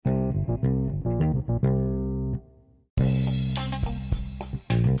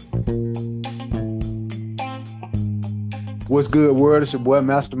What's good, world? It's your boy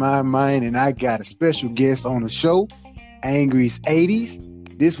MasterMind Mind, and I got a special guest on the show, Angry's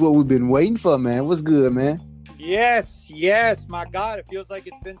 80s. This is what we've been waiting for, man. What's good, man? Yes. My God, it feels like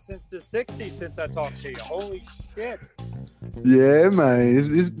it's been since the 60s since I talked to you. Holy shit. Yeah, man.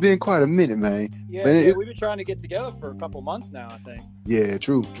 It's been quite a minute, man. Yeah, we've been trying to get together for a couple months now, I think. Yeah,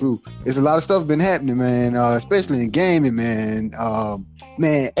 true. There's a lot of stuff been happening, man, especially in gaming, man.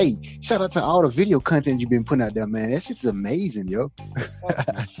 Man, hey, shout out to all the video content you've been putting out there, man. That shit's amazing, yo.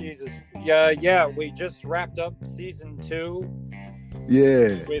 Oh, Jesus. Yeah, we just wrapped up season 2.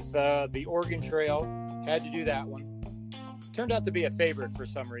 Yeah. With the Oregon Trail. Had to do that one. Turned out to be a favorite for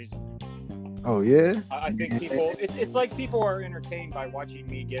some reason. Oh, yeah? I think people... It's like people are entertained by watching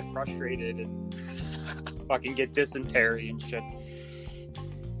me get frustrated and fucking get dysentery and shit.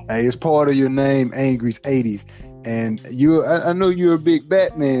 Hey, it's part of your name, Angry's 80s. And I know you're a big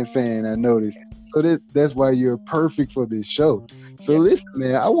Batman fan, I noticed. Yes. So that's why you're perfect for this show. So Listen,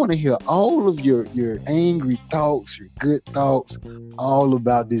 man, I want to hear all of your angry thoughts, your good thoughts, all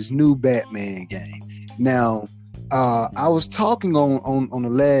about this new Batman game. Now, I was talking on the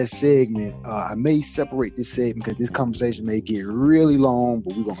last segment. I may separate this segment because this conversation may get really long,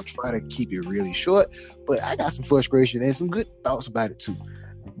 but we're going to try to keep it really short. But I got some frustration and some good thoughts about it too.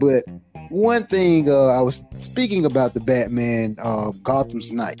 But one thing, I was speaking about the Batman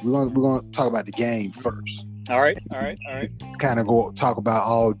Gotham's Knight. We're gonna talk about the game first. All right. Kind of talk about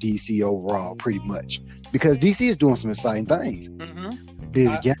all DC overall, pretty much, because DC is doing some exciting things. Mm-hmm.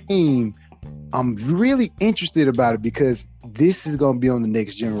 This game, I'm really interested about it because this is gonna be on the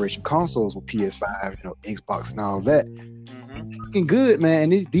next generation consoles with PS5, Xbox, and all that. Mm-hmm. It's looking good,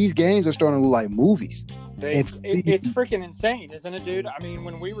 man. And these games are starting to look like movies. It's freaking insane, isn't it, dude? I mean,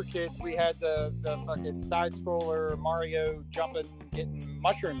 when we were kids, we had the fucking side scroller Mario jumping, getting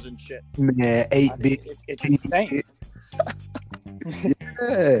mushrooms and shit. Man, 8-bit. It's insane.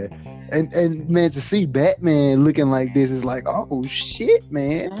 Yeah, and man, to see Batman looking like this is like, oh shit,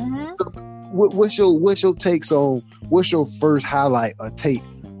 man. Mm-hmm. What's your takes on? What's your first highlight or take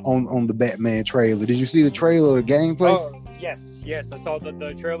on the Batman trailer? Did you see the trailer or the gameplay? Oh, yes. I saw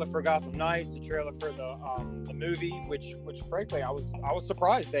the trailer for Gotham Knights, the trailer for the movie, which frankly I was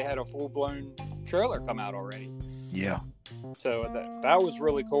surprised they had a full blown trailer come out already. Yeah. So that was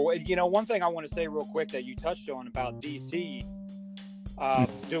really cool. And one thing I want to say real quick that you touched on about DC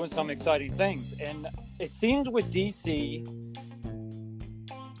doing some exciting things, and it seems with DC,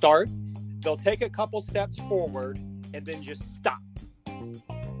 they'll take a couple steps forward and then just stop.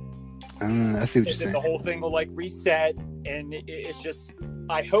 I see what you're saying. The whole thing will reset, and it's just.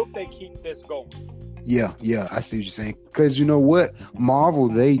 I hope they keep this going. Yeah, I see what you're saying. Because you know what, Marvel,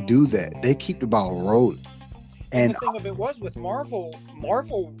 they do that. They keep the ball rolling. And the thing of it was with Marvel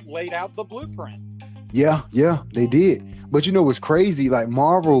laid out the blueprint. Yeah, they did. But what's crazy? Like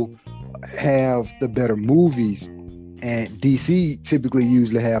Marvel have the better movies, and DC typically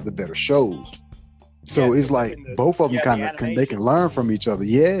usually have the better shows. So it's like both of them kind of they can learn from each other.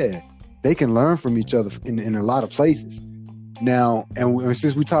 Yeah. They can learn from each other in a lot of places. Now, and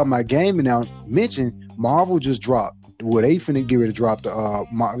since we talking about gaming now, mention Marvel just dropped. Well, they finna get ready to drop the I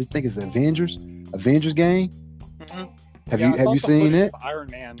think it's the Avengers game. Mm-hmm. Have you seen it? Iron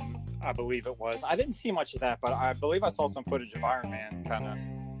Man, I believe it was. I didn't see much of that, but I believe I saw some footage of Iron Man. Kind of.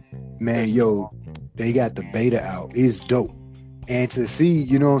 Man, they got the beta out. It's dope. And to see,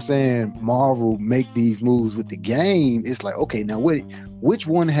 Marvel make these moves with the game, it's like, okay, now which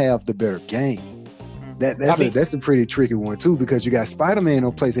one have the better game? That's a pretty tricky one too, because you got Spider-Man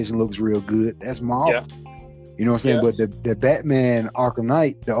on PlayStation looks real good. That's Marvel. Yeah. You know what I'm saying? Yeah. But the Batman Arkham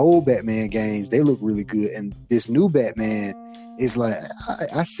Knight, the old Batman games, they look really good. And this new Batman is like,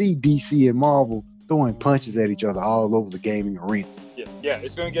 I see DC and Marvel throwing punches at each other all over the gaming arena. Yeah,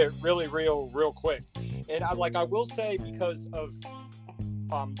 it's going to get really real quick. And I will say, because of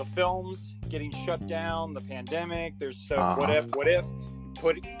the films getting shut down, the pandemic, there's so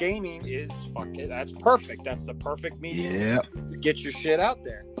what if gaming is that's perfect. That's the perfect medium to get your shit out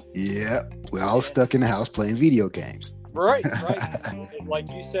there. Yeah, we're all stuck in the house playing video games. Right. Like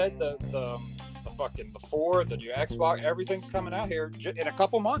you said, the 4, the new Xbox, everything's coming out here in a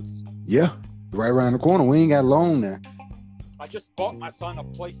couple months. Yeah, right around the corner. We ain't got long now. I just bought my son a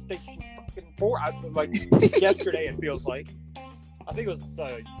PlayStation 4. Yesterday, it feels like. I think it was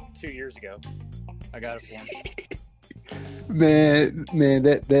 2 years ago. I got it for him. Man,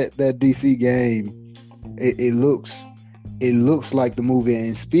 that DC game, it looks like the movie.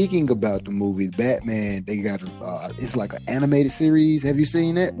 And speaking about the movies, Batman, they got it's like an animated series. Have you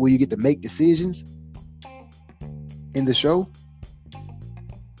seen that? Where you get to make decisions in the show?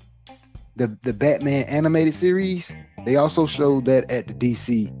 The Batman animated series. They also showed that at the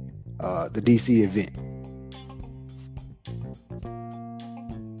DC event.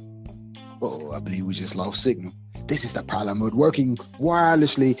 Oh, I believe we just lost signal. This is the problem with working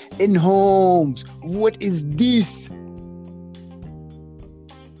wirelessly in homes. What is this?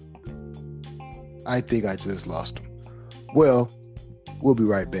 I think I just lost him. Well, we'll be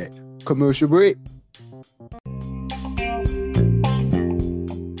right back. Commercial break.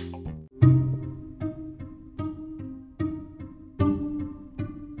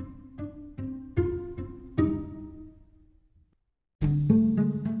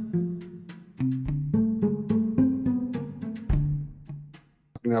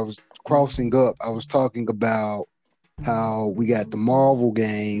 I was crossing up. I was talking about how we got the Marvel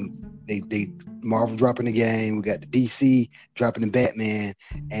game. They Marvel dropping the game. We got the DC dropping the Batman,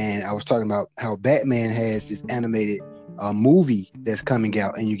 and I was talking about how Batman has this animated movie that's coming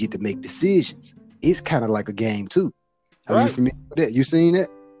out, and you get to make decisions. It's kind of like a game too. Are you familiar with that? You seen it?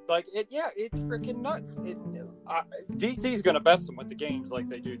 Like it, yeah. It's freaking nuts. DC's gonna best them with the games like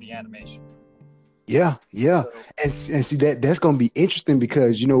they do the animation. Yeah. And see that's gonna be interesting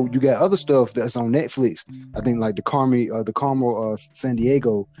because you got other stuff that's on Netflix. I think like the Carmel San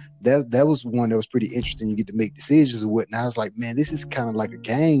Diego, that was one that was pretty interesting. You get to make decisions and whatnot. I was like, man, this is kind of like a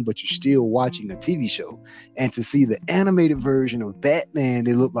game, but you're still watching a TV show. And to see the animated version of Batman,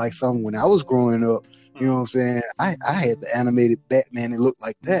 it looked like something when I was growing up. You know what I'm saying? I had the animated Batman, it looked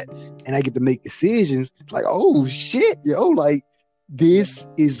like that. And I get to make decisions like, oh shit, like this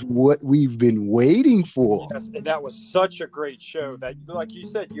is what we've been waiting for. Yes, and that was such a great show that, like you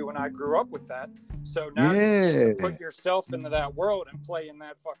said, you and I grew up with that. So now you put yourself into that world and play in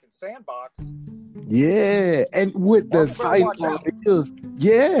that fucking sandbox. Yeah, and with the exciting part and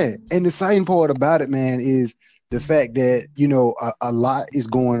the exciting part about it, man, is the fact that a lot is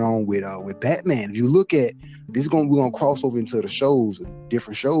going on with Batman. If you look at this, we're gonna cross over into the shows,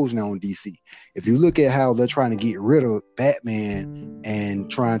 different shows now on DC. If you look at how they're trying to get rid of Batman and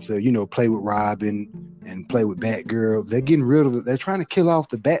trying to play with Robin and play with Batgirl, they're getting rid of it. They're trying to kill off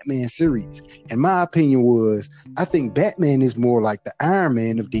the Batman series. And my opinion I think Batman is more like the Iron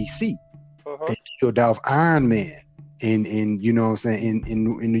Man of DC. They killed off Iron Man in you know what I'm saying,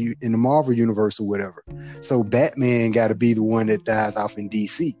 in the Marvel universe or whatever. So Batman got to be the one that dies off in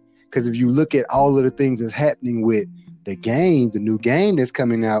DC. Because if you look at all of the things that's happening with the new game that's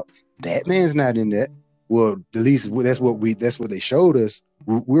coming out, Batman's not in that. Well, at least that's what they showed us.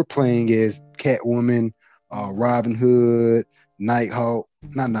 We're playing as Catwoman, Robin Hood, Nightwing,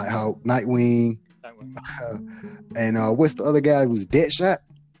 and what's the other guy who's Deadshot? I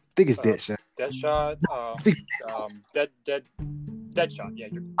think it's Deadshot. Deadshot. Deadshot. Yeah,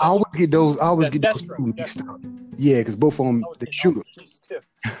 you're. I always get those. Mixed up. Yeah, because both of them they shoot.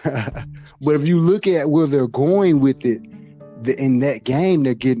 But if you look at where they're going with it, in that game,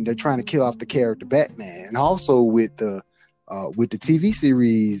 they're trying to kill off the character Batman, and also with the TV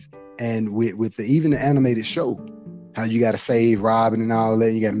series and with even the animated show, how you got to save Robin and all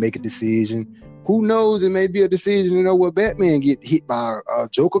that. You got to make a decision. Who knows? It may be a decision where Batman get hit by a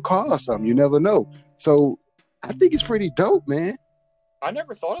Joker car or something. You never know. So I think it's pretty dope, man. I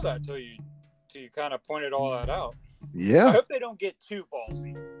never thought of that until you kind of pointed all that out. Yeah. I hope they don't get too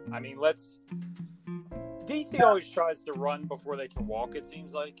ballsy. I mean, DC always tries to run before they can walk, it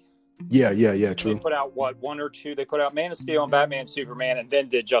seems like. Yeah, true. They put out one or two. They put out Man of Steel and Batman, Superman, and then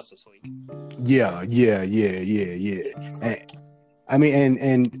did Justice League. Yeah. And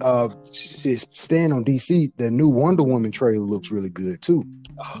staying on DC, the new Wonder Woman trailer looks really good too.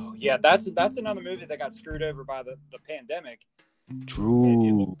 Oh yeah, that's another movie that got screwed over by the pandemic.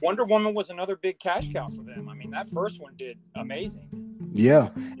 True. Wonder Woman was another big cash cow for them. I mean, that first one did amazing. Yeah,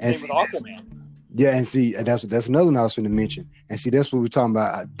 and same with Aquaman. Yeah, and see, that's another one I was going to mention. And see, that's what we're talking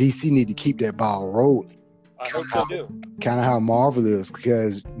about. DC need to keep that ball rolling. I hope they do. Kind of how Marvel is,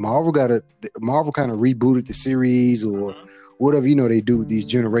 because Marvel kind of rebooted the series or whatever they do with these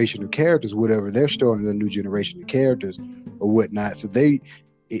generational characters, whatever. They're starting a new generation of characters or whatnot. So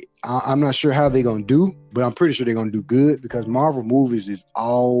I'm not sure how they're going to do, but I'm pretty sure they're going to do good, because Marvel movies is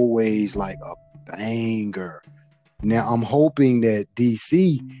always like a banger. Now, I'm hoping that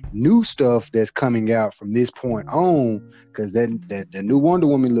DC new stuff that's coming out from this point on, because that new Wonder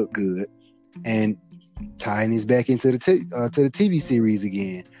Woman looked good, and tying this back into the to the TV series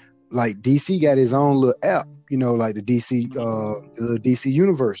again. Like DC got his own little app, like the DC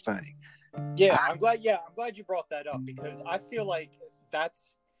Universe thing. Yeah, I'm glad you brought that up, because I feel like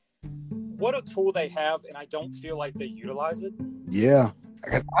that's what a tool they have, and I don't feel like they utilize it. Yeah.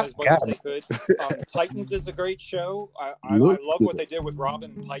 as much as they could. Titans is a great show. I love what they did with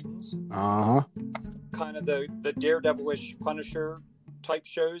Robin and Titans. Kind of the Daredevilish Punisher type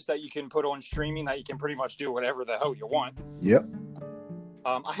shows that you can put on streaming that you can pretty much do whatever the hell you want. Yep.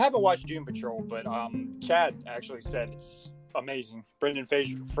 I haven't watched Doom Patrol, but Chad actually said it's amazing. Brendan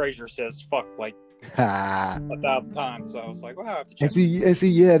Fraser says fuck like 1,000 times. So I was like, well, I have to check. And see,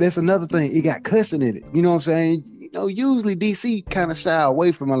 yeah, that's another thing. It got cussing in it. You know what I'm saying? You know, usually DC kind of shy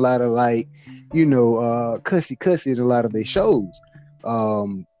away from a lot of like, you know, cussy in a lot of their shows.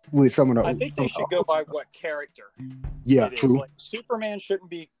 With some of the, I think they should go by what character. Yeah, true. Like, Superman shouldn't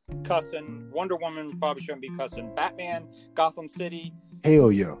be cussing. Wonder Woman probably shouldn't be cussing. Batman, Gotham City.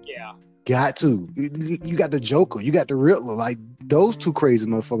 Hell yeah. Yeah. Got to. You got the Joker. You got the Riddler. Like, those two crazy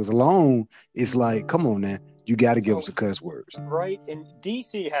motherfuckers alone, it's like, come on now. You got to give them some cuss words. Right. And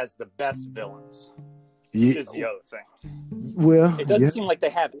DC has the best villains. Yeah. Is the other thing. Well, it doesn't seem like they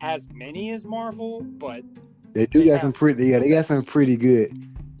have as many as Marvel, but they got some pretty. Yeah, they got some pretty good,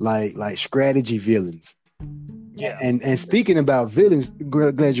 like strategy villains. Yeah. And speaking about villains,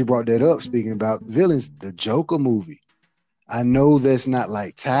 glad you brought that up. Speaking about villains, the Joker movie. I know that's not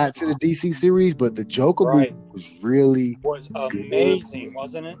like tied to the DC series, but the Joker movie was amazing, good.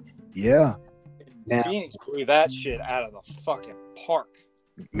 Wasn't it? Yeah. Phoenix blew that shit out of the fucking park.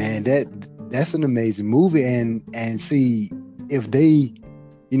 Man, that's an amazing movie, and see if they,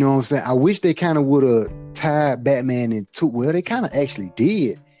 you know what I'm saying. I wish they kind of would have tied Batman into, well, they kind of actually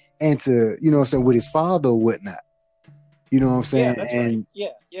did, and to, you know what I'm saying, with his father or whatnot. You know what I'm saying? Yeah, that's and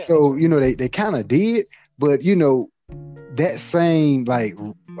right. Yeah. So you know they kind of did, but you know that same like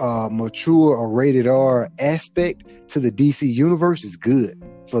mature or rated R aspect to the DC universe is good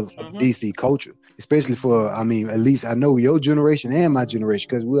for DC culture. Especially for, I mean, at least I know your generation and my generation,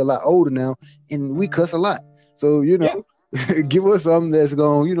 because we're a lot older now and we cuss a lot. So, you know, give us something that's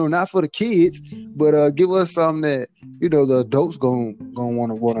going, you know, not for the kids, but give us something that, you know, the adults going to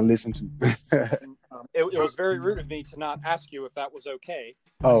want to listen to. It was very rude of me to not ask you if that was okay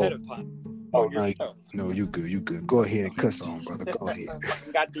ahead of time. No, you good. You good. Go ahead and cuss on, brother. Go ahead.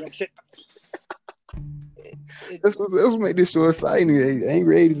 Goddamn shit. Let's make this show exciting.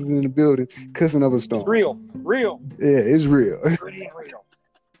 Angry 80s is in the building, cussing up a storm. It's real. Yeah, it's real. Real.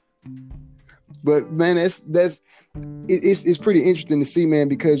 But man, it's pretty interesting to see, man,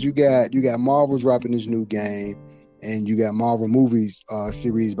 because you got Marvel dropping this new game, and you got Marvel movies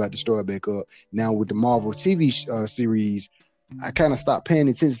series about to start back up. Now with the Marvel TV series, I kind of stopped paying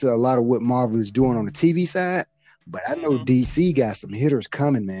attention to a lot of what Marvel is doing on the TV side, but I know DC got some hitters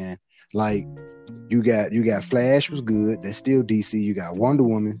coming, man. Like you got Flash was good. That's still DC. You got Wonder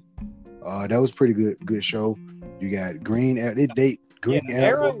Woman. That was pretty good show. You got Green Arrow.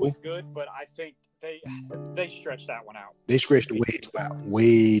 Arrow was good, but I think they stretched that one out. They stretched it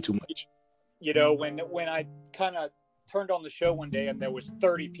way too much. You know, when I kind of turned on the show one day and there was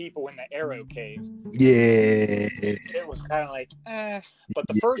 30 people in the Arrow cave. Yeah. It was kind of like, But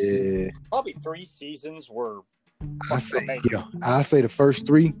the first probably 3 seasons were amazing. Yeah. I say the first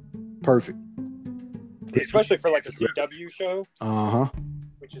 3, perfect. Especially for like a CW show.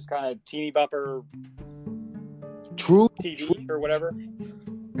 Which is kind of teeny bopper true TV or whatever.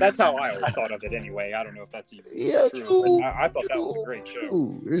 That's how I always thought of it anyway. I don't know if that's even true. I thought that was a great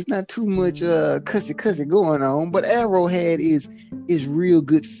show. There's not too much cussy going on, but Arrowhead is real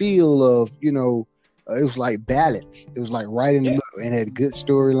good feel of, you know, it was like balance. It was like right in the middle and had a good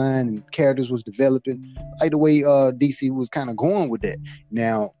storyline and characters was developing. Like the way DC was kind of going with that.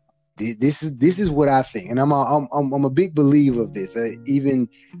 Now, this is what I think, and I'm a big believer of this. Even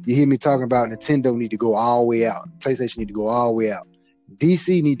you hear me talking about Nintendo need to go all the way out, PlayStation need to go all the way out,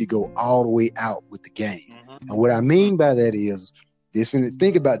 DC need to go all the way out with the game. And what I mean by that is this.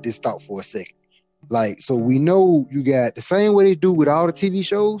 Think about this thought for a second. Like, so we know you got the same way they do with all the TV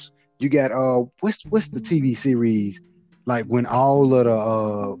shows. You got what's the TV series like when all of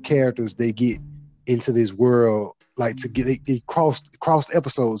the characters they get into this world. Like to get they crossed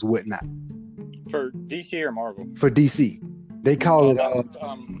episodes and whatnot. For DC or Marvel? For DC, they call it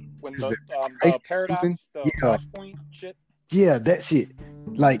when the paradox, the flashpoint shit. Yeah, that shit.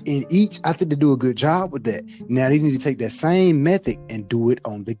 Like in each, I think they do a good job with that. Now they need to take that same method and do it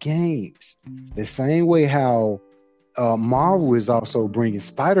on the games. The same way how Marvel is also bringing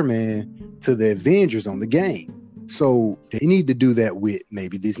Spider-Man to the Avengers on the game. So they need to do that with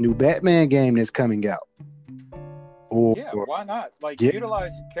maybe this new Batman game that's coming out. Why not? Like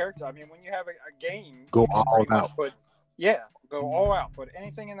utilize your character. I mean, when you have a game, go all out. Go all out. Put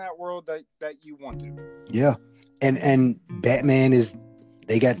anything in that world that you want to. Yeah, and Batman is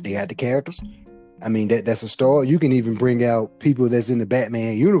they got the characters. I mean, that's a start. You can even bring out people that's in the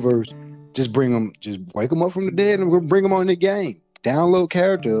Batman universe. Just wake them up from the dead and we'll bring them on the game. Download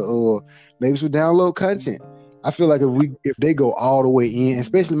character or maybe some download content. I feel like if they go all the way in,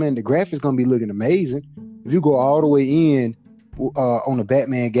 especially man, the graphics gonna be looking amazing. If you go all the way in on the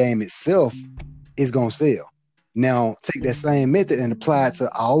Batman game itself, it's gonna sell. Now take that same method and apply it to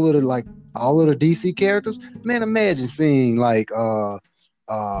all of the DC characters. Man, imagine seeing like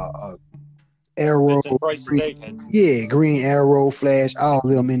Arrow, Green Arrow, Flash, all of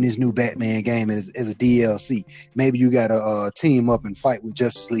them in this new Batman game as a DLC. Maybe you gotta team up and fight with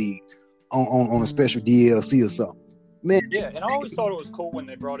Justice League on a special DLC or something. Man, yeah, and I always thought it was cool when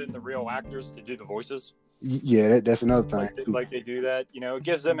they brought in the real actors to do the voices. Yeah, that's another thing. Like they do that, it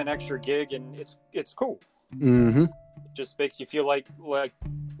gives them an extra gig, and it's cool. Mm-hmm. Just makes you feel like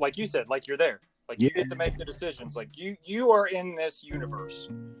you said, like you're there, like you get to make the decisions, like you are in this universe.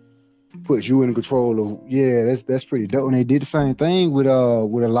 Puts you in control of that's pretty dope. And they did the same thing with a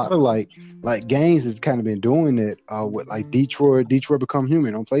lot of like games that's kind of been doing that with like Detroit Become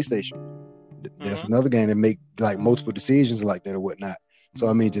Human on PlayStation. That's another game that make like multiple decisions like that or whatnot. So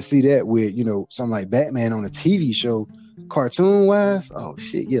I mean to see that with something like Batman on a TV show, cartoon wise, oh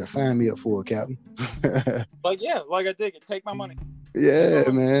shit, yeah, sign me up for it, Captain. like I dig it. Take my money. Yeah,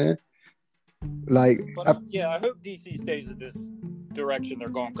 man. I hope DC stays in this direction they're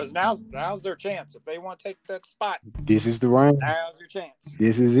going, because now's their chance. If they want to take that spot, this is the right. Now's your chance.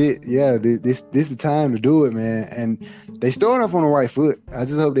 This is it. Yeah, this is the time to do it, man. And they starting off on the right foot. I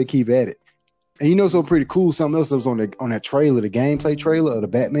just hope they keep at it. And so pretty cool. Something else that was on that trailer, the gameplay trailer of the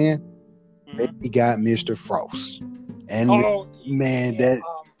Batman. Mm-hmm. They got Mr. Frost, and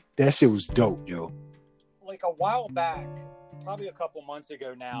that shit was dope, yo. Like a while back. Probably a couple months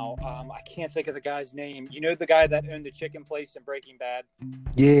ago now. I can't think of the guy's name. The guy that owned the chicken place in Breaking Bad?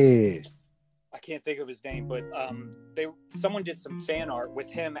 Yeah. I can't think of his name, but someone did some fan art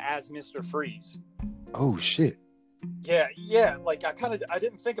with him as Mr. Freeze. Oh shit. Yeah. Like I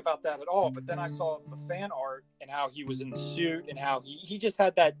didn't think about that at all, but then I saw the fan art and how he was in the suit and how he just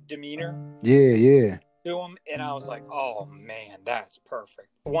had that demeanor. Yeah. To him, and I was like, oh man, that's perfect.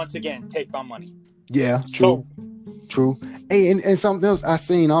 Once again, take my money. Yeah, true. True. Hey, and something else I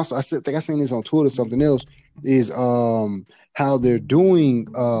seen also, I think I seen this on Twitter, something else is how they're doing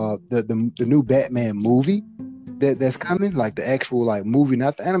the new Batman movie that's coming, like the actual like movie,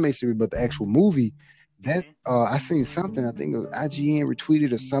 not the anime series, but the actual movie. That I seen something, I think IGN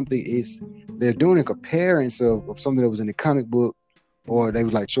retweeted or something, is they're doing a comparison of something that was in the comic book, or they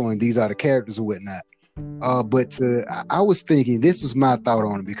was like showing these are the characters or whatnot. But I was thinking, this was my thought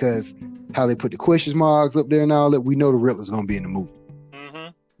on it, because how they put the question marks up there and all that, we know the Riddler's gonna be in the movie. You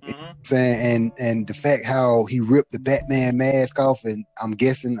know what I'm saying, and the fact how he ripped the Batman mask off, and I'm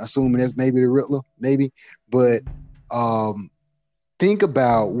assuming that's maybe the Riddler, maybe. But think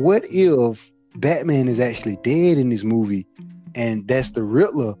about what if Batman is actually dead in this movie, and that's the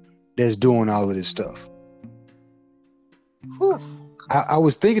Riddler that's doing all of this stuff. I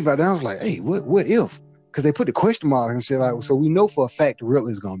was thinking about that. I was like, hey, what if? Because they put the question mark and shit, like, so we know for a fact the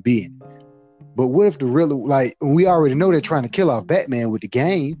Riddler is going to be in it. But what if the Riddler, like, we already know they're trying to kill off Batman with the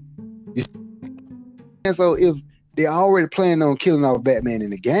game. And so if they're already planning on killing off Batman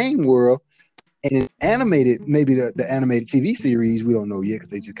in the game world, and animated, maybe the animated TV series, we don't know yet, because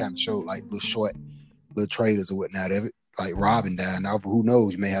they just kind of showed like little trailers or whatnot of it. Like Robin dying now, but who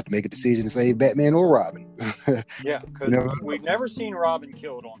knows? You may have to make a decision to save Batman or Robin. Yeah, because we've never seen Robin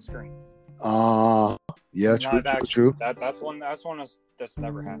killed on screen. Yeah, true. That's one that's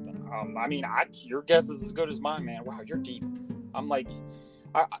never happened. I mean, your guess is as good as mine, man. Wow, you're deep. I'm like,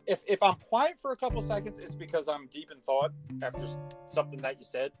 if I'm quiet for a couple seconds, it's because I'm deep in thought after something that you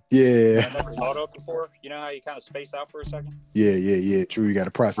said. Yeah, I never thought of before. You know how you kind of space out for a second? Yeah. True. You got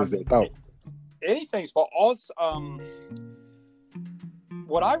to process that thought. Anything's but also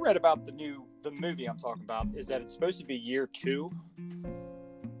what I read about the movie I'm talking about is that it's supposed to be year 2.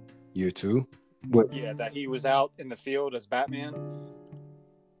 Year 2? What? Yeah, that he was out in the field as Batman.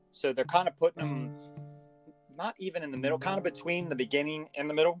 So they're kind of putting him not even in the middle, kind of between the beginning and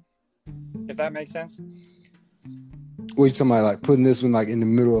the middle, if that makes sense. What, you talking about, like putting this one like in the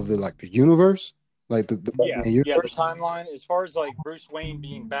middle of the universe? Like the the timeline, as far as like Bruce Wayne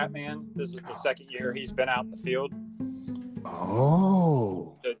being Batman, this is the second year he's been out in the field.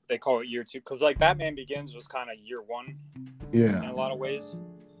 Oh, they call it year 2 because like Batman Begins was kind of year 1. Yeah, in a lot of ways.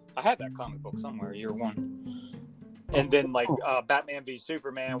 I have that comic book somewhere, year 1. And then like Batman v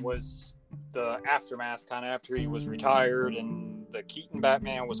Superman was the aftermath, kind of after he was retired, and the Keaton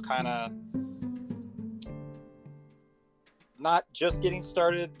Batman was kind of not just getting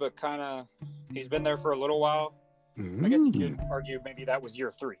started, but kind of He's been there for a little while. I guess you could argue maybe that was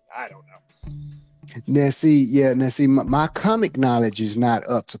year 3. I don't know. Now see, my comic knowledge is not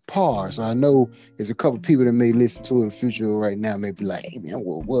up to par. So I know there's a couple people that may listen to it in the future right now, may be like, hey man,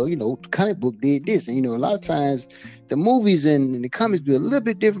 well, the comic book did this. And a lot of times the movies and the comics be a little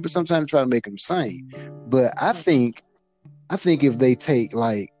bit different, but sometimes try to make them the same. But I think if they take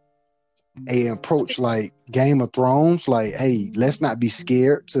like a approach like Game of Thrones, like, hey, let's not be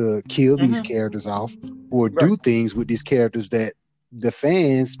scared to kill these characters off or do things with these characters that the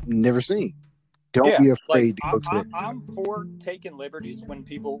fans never seen. Don't be afraid to go to that. I'm for taking liberties when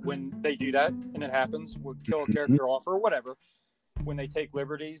they do that, and it happens, would kill a character off or whatever. When they take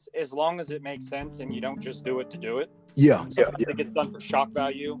liberties, as long as it makes sense and you don't just do it to do it. It gets done for shock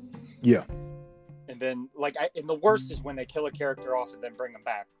value. Yeah. And then, and the worst is when they kill a character off and then bring them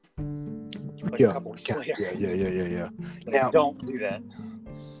back. A couple weeks later. Yeah. Now, don't do that.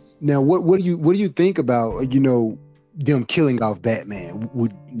 Now, what do you think about them killing off Batman?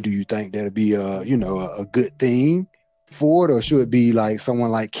 Do you think that'd be a good thing for it, or should it be like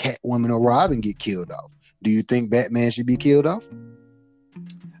someone like Catwoman or Robin get killed off? Do you think Batman should be killed off?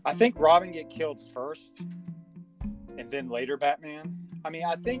 I think Robin get killed first, and then later Batman. I mean,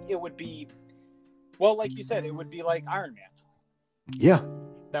 I think it would be, well, like you said, it would be like Iron Man. Yeah,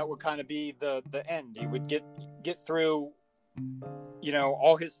 that would kind of be the end. He would get through.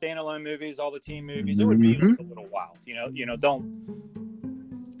 All his standalone movies, all the team movies. It would be a little wild.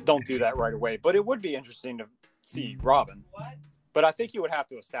 Don't do that right away. But it would be interesting to see Robin. But I think you would have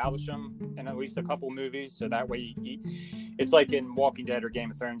to establish him in at least a couple movies, so that way it's like in Walking Dead or Game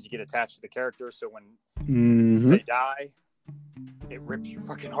of Thrones, you get attached to the character. So when they die, it rips your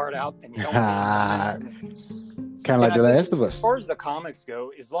fucking heart out, and you don't. Kind of like The Last of Us. As far as the comics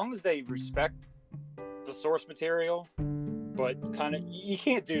go, as long as they respect the source material, but you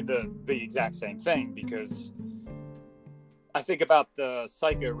can't do the exact same thing, because I think about the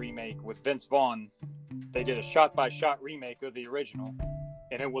Psycho remake with Vince Vaughn. They did a shot-by-shot remake of the original,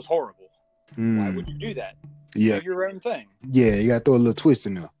 and it was horrible. Why would you do that? Yeah, do your own thing. Yeah, you got to throw a little twist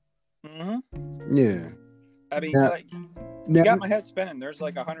in there. Yeah. I mean, you got my head spinning. There's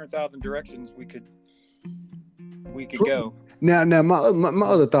like 100,000 directions we could go. Now, my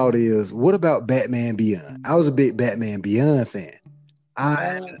other thought is, what about Batman Beyond? I was a big Batman Beyond fan.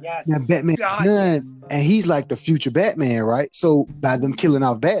 Now Batman Beyond, and he's like the future Batman, right? So by them killing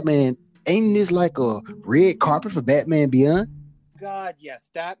off Batman, ain't this like a red carpet for Batman Beyond? God, yes,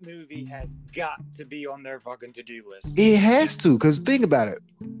 that movie has got to be on their fucking to-do list. It has to, because think about it.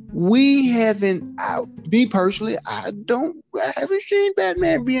 Me personally, I haven't seen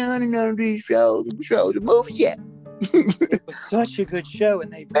Batman Beyond in none of these shows and movies yet. It was such a good show,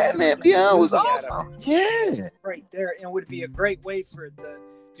 and Batman Beyond was awesome. Yeah, right there, and it would be a great way for it to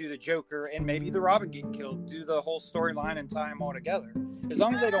do the Joker and maybe the Robin getting killed, do the whole storyline and tie them all together. As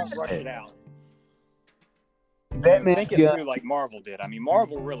long as they don't rush it out. Batman think it through like Marvel did. I mean,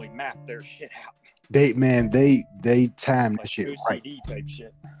 Marvel really mapped their shit out. They timed the shit right. Type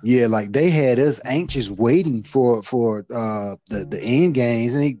shit. Yeah, like they had us anxious waiting for the end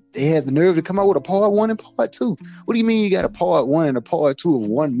games, and they had the nerve to come out with a part 1 and part 2. What do you mean you got a part 1 and a part 2 of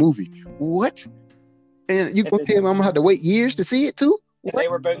one movie? What? And you gonna tell me I'm gonna have to wait years to see it too? And they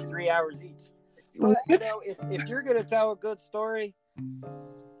were both 3 hours each. But, if you're gonna tell a good story.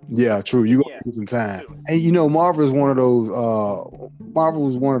 Yeah, true. You gonna give some time. And Marvel is one of those. Marvel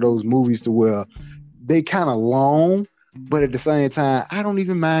is one of those movies to where they kind of long, but at the same time, I don't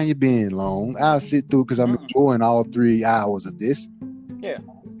even mind you being long. I'll sit through because I'm enjoying all 3 hours of this. Yeah.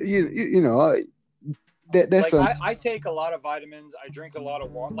 That's like I take a lot of vitamins. I drink a lot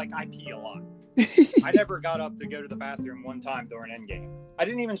of water. Like I pee a lot. I never got up to go to the bathroom one time during Endgame. I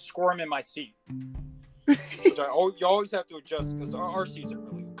didn't even squirm in my seat. You always have to adjust because our seats are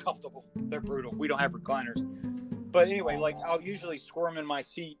really uncomfortable. They're brutal. We don't have recliners. But anyway, like I'll usually squirm in my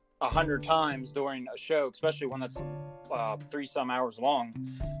seat 100 times during a show, especially when that's 3-some hours long.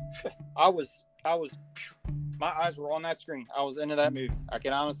 I was my eyes were on that screen. I was into that movie. I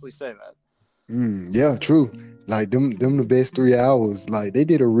can honestly say that. Yeah, true. Like them the best 3 hours. Like they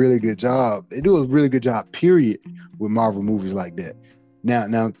did a really good job. They do a really good job, period, with Marvel movies like that.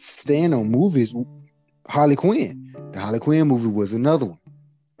 Now staying on movies, Harley Quinn. The Harley Quinn movie was another one.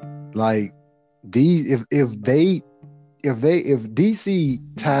 Like these, if DC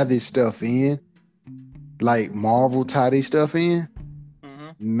tie this stuff in, like Marvel tie this stuff in,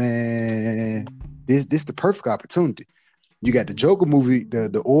 man, this the perfect opportunity. You got the Joker movie,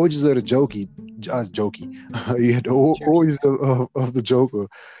 the origins of the jokey. You had the origins of the Joker.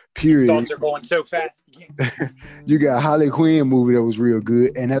 Period. Thoughts are going so fast. You got Harley Quinn movie that was real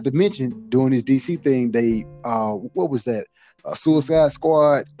good, and not to mention doing this DC thing, they what was that? Suicide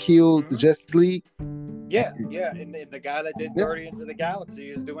Squad killed the Justice League. Yeah, and the guy that did Guardians of the Galaxy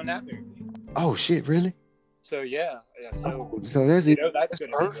is doing that movie. Oh shit, really? So so that's it. That's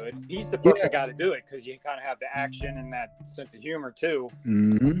going to be good. He's the perfect guy to do it because you kind of have the action and that sense of humor too.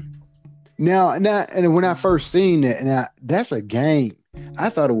 Mm-hmm. Now, and when I first seen that, now that's a game. I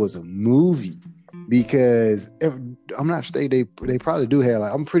thought it was a movie because I'm not sure they probably do have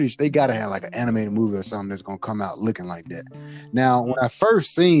like, I'm pretty sure they gotta have like an animated movie or something that's gonna come out looking like that. Now, when I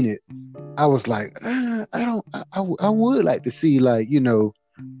first seen it, I was like, I would like to see like, you know,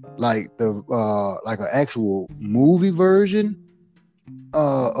 like the like an actual movie version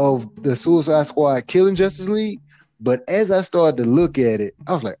of the Suicide Squad killing Justice League. But as I started to look at it,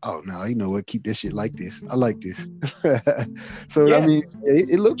 I was like, oh no, you know what? Keep this shit like this. I like this. So I mean,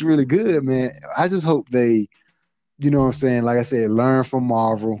 it looks really good, man. I just hope they, you know what I'm saying? Like I said, learn from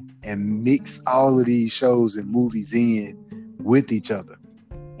Marvel and mix all of these shows and movies in with each other.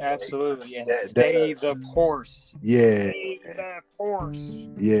 Absolutely, and stay the course. Yeah, stay the course.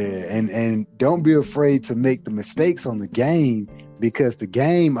 Yeah, and don't be afraid to make the mistakes on the game because the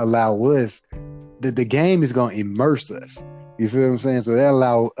game allow us. The game is gonna immerse us. You feel what I'm saying? So that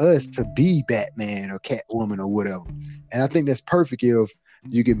allow us to be Batman or Catwoman or whatever. And I think that's perfect if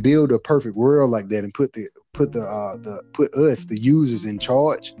you can build a perfect world like that and put us, the users, in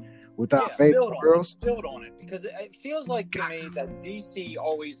charge with our favorite worlds. Build on it because it feels like to me that DC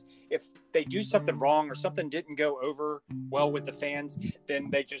always, if they do something wrong or something didn't go over well with the fans, then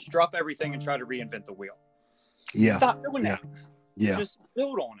they just drop everything and try to reinvent the wheel. Yeah. Stop doing that. Yeah. Just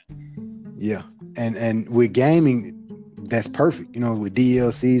build on it. Yeah. And with gaming, that's perfect, you know, with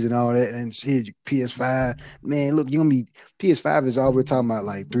DLCs and all that and shit. PS5, man, look, you're gonna be PS5 is always talking about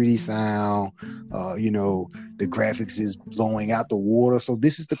like 3D sound, you know, the graphics is blowing out the water. So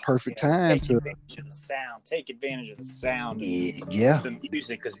this is the perfect time to take advantage of the sound. Yeah. The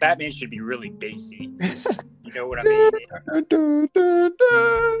music, because Batman should be really bassy. You know what I mean?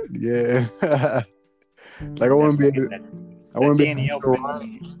 Yeah. Like I want to be able to, Danny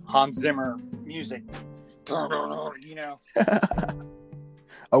Elfman, Hans Zimmer music. You know.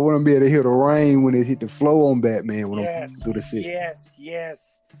 I want to be able to hear the rain when it hit the flow on Batman when I'm through the city.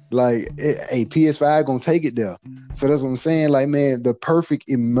 Yes. Like, a PS5 gonna take it there. So that's what I'm saying. Like, man, the perfect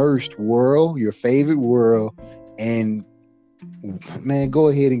immersed world, your favorite world, and man, go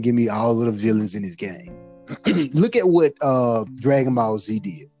ahead and give me all of the villains in this game. Look at what Dragon Ball Z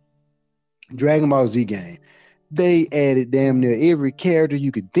did. Dragon Ball Z game. They added damn near every character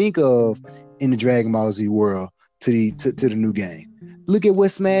you could think of in the Dragon Ball Z world to the new game. Look at what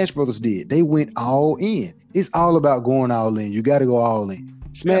Smash Brothers did. They went all in. It's all about going all in. You got to go all in.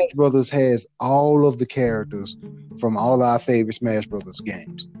 Smash Brothers has all of the characters from all our favorite Smash Brothers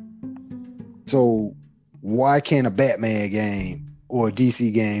games. So why can't a Batman game or a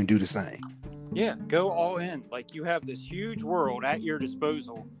DC game do the same? Yeah, go all in. Like, you have this huge world at your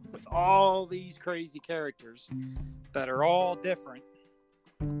disposal with all these crazy characters that are all different,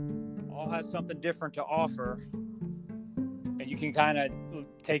 all have something different to offer, and you can kind of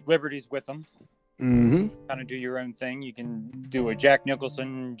take liberties with them. Mm-hmm. Kind of do your own thing. You can do a Jack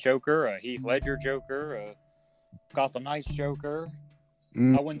Nicholson Joker, a Heath Ledger Joker, a Gotham Knights Joker.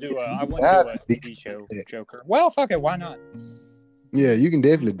 Mm-hmm. I wouldn't do a TV show Joker. Well, fuck it, why not? Yeah, you can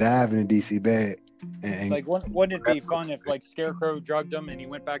definitely dive in the DC bag. And like, wouldn't it be fun if like Scarecrow drugged him and he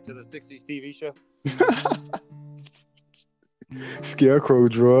went back to the '60s TV show? Scarecrow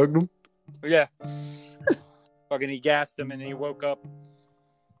drugged him? Yeah. Fucking he gassed him and he woke up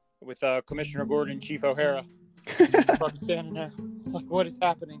with Commissioner Gordon, Chief O'Hara. Fucking standing there. Like, what is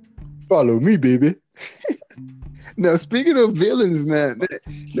happening? Follow me, baby. Now, speaking of villains, man,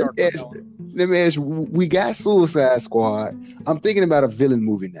 let me ask you, we got Suicide Squad. I'm thinking about a villain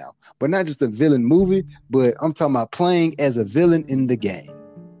movie now, but not just a villain movie, but I'm talking about playing as a villain in the game.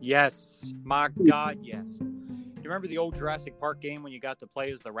 Yes. My God, yes. You remember the old Jurassic Park game when you got to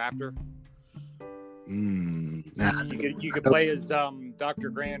play as the Raptor? You could play as Dr.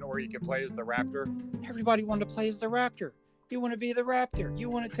 Grant, or you could play as the Raptor. Everybody wanted to play as the Raptor. You want to be the Raptor. You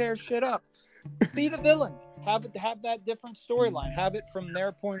want to tear shit up. Be the villain. Have that different storyline. Have it from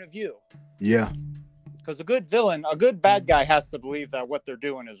their point of view. Yeah. Because a good villain, a good bad guy has to believe that what they're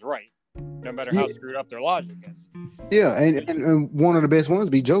doing is right, no matter how screwed up their logic is. Yeah, and one of the best ones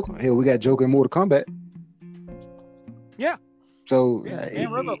be Joker. Hell, we got Joker in Mortal Kombat. Yeah. So and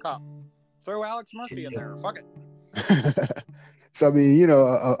RoboCop. Throw Alex Murphy in there. Fuck it. So I mean,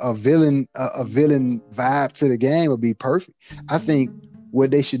 a villain vibe to the game would be perfect. I think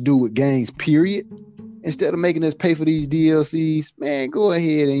what they should do with games, period, instead of making us pay for these DLCs, man, go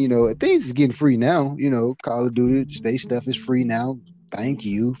ahead and things is getting free now. Call of Duty state stuff is free now. Thank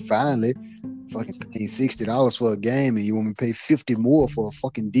you. Finally, fucking paying $60 for a game, and you want me to pay 50 more for a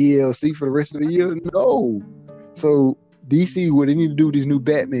fucking DLC for the rest of the year? No. So DC, what they need to do with this new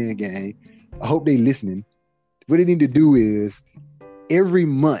Batman game, I hope they listening. What they need to do is every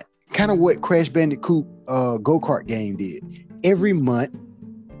month, kind of what Crash Bandicoot go-kart game did. Every month,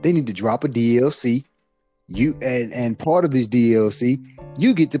 they need to drop a DLC. And part of this DLC,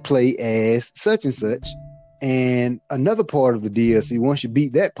 you get to play as such and such. And another part of the DLC, once you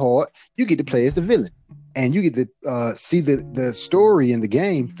beat that part, you get to play as the villain. And you get to see the story in the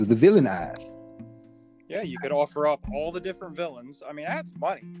game through the villain eyes. Yeah, you could offer up all the different villains. I mean, that's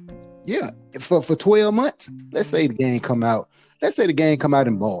money. Yeah, for 12 months. Let's say the game come out. Let's say the game come out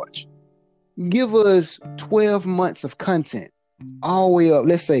in March. Give us 12 months of content all the way up.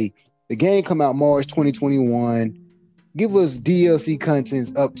 Let's say the game come out March 2021. Give us DLC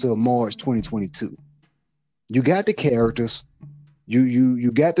contents up to March 2022. You got the characters.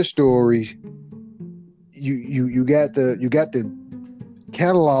 You got the story. You got the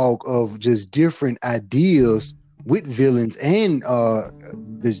catalog of just different ideas with villains and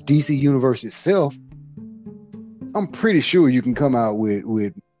this DC universe itself. I'm pretty sure you can come out with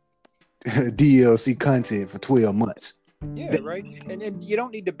DLC content for 12 months. Yeah, right. And you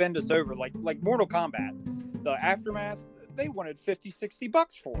don't need to bend us over like Mortal Kombat. The Aftermath, they wanted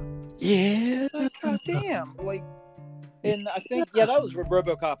 $50-$60 for it. Yeah. Like, God damn. Like, and I think, that was where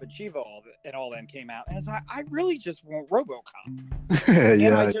RoboCop and Chiva and all them came out. And it's like, I really just want RoboCop.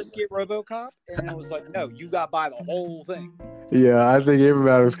 And I just get RoboCop? And it was like, no, you got to buy the whole thing. Yeah, I think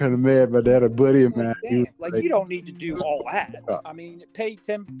everybody was kind of mad about that. A buddy of mine. Like, you don't need to do all that. I mean, pay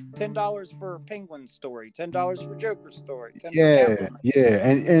 $10 for Penguin's story, $10 for Joker's story. $10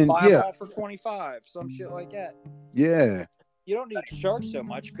 and buy them all for $25, some shit like that. Yeah. You don't need to charge so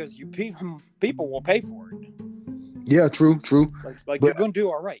much because people will pay for it. Yeah, true. But you're going to do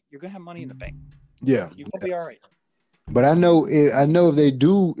all right. You're going to have money in the bank. Yeah. You're going to be all right. But I know if they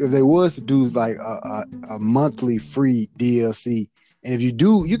was to do like a monthly free DLC, and if you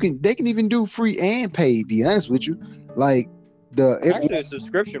do, they can even do free and paid. Be honest with you, like actually a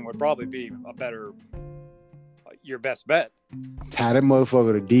subscription would probably be a better, your best bet. Tie that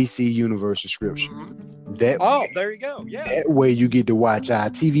motherfucker to DC Universe subscription. Mm-hmm. There you go. Yeah. That way you get to watch our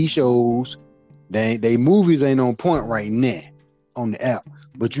TV shows. They movies ain't on point right now on the app.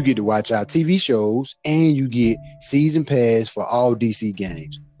 But you get to watch our TV shows and you get season pass for all DC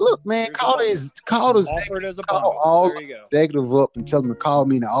games. Look, man, call all executive up and tell them to call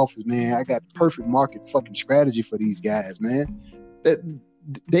me in the office, man. I got the perfect market fucking strategy for these guys, man. That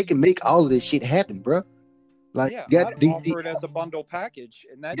they can make all of this shit happen, bro. Like, I'd offer it as a bundle package,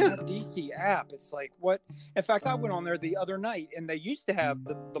 and that's a DC app. It's like, what? In fact, I went on there the other night, and they used to have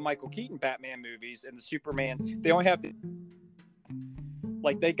the Michael Keaton Batman movies and the Superman. They only have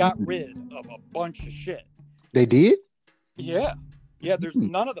they got rid of a bunch of shit. They did? Yeah. There's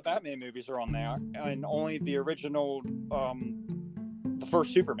none of the Batman movies are on there, and only the original, the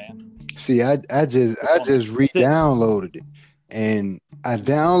first Superman. See, I just re-downloaded it, and I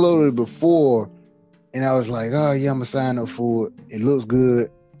downloaded it before. And I was like, oh, yeah, I'm going to sign up for it. It looks good.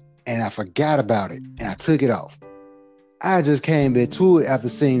 And I forgot about it. And I took it off. I just came back to it after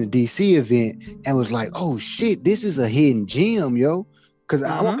seeing the DC event and was like, oh, shit, this is a hidden gem, yo. Because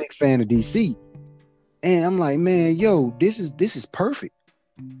I'm a big fan of DC. And I'm like, man, yo, this is perfect.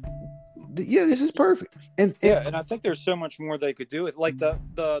 Yeah, this is perfect. And I think there's so much more they could do with like the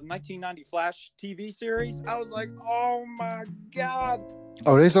 1990 Flash TV series. I was like, oh, my God.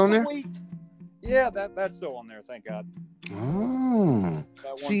 Oh, that's on there? Yeah, that's still on there, thank God. Oh,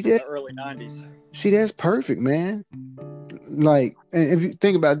 see that? The early 90s. See, that's perfect, man. Like, and if you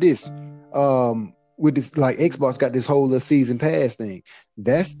think about this, with this, like, Xbox got this whole little season pass thing.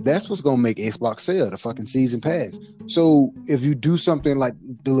 That's what's gonna make Xbox sell, the fucking season pass. So if you do something like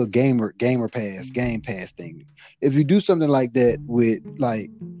the little game pass thing, if you do something like that with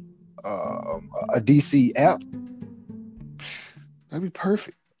like a DC app, that'd be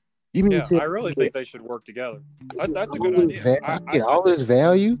perft. I really think they should work together. That's a good idea. I get all this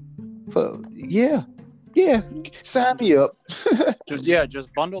value for sign me up.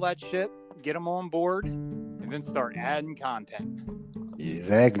 just bundle that shit, get them on board, and then start adding content.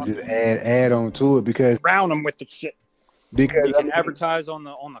 Exactly, just add on to it because round them with the shit. Because you can advertise on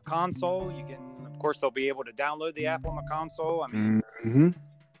the console. You can, of course, they'll be able to download the app on the console. I mean,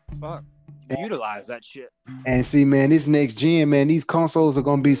 fuck. utilize that shit. And see, man, this next gen, man, these consoles are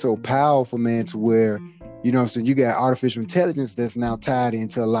gonna be so powerful, man, to where, so you got artificial intelligence that's now tied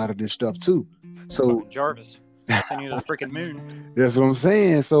into a lot of this stuff too. So fucking Jarvis send you to the freaking moon. That's what I'm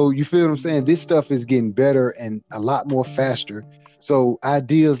saying. So you feel what I'm saying? This stuff is getting better and a lot more faster. So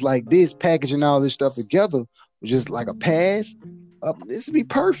ideas like this, packaging all this stuff together, just like a pass, this would be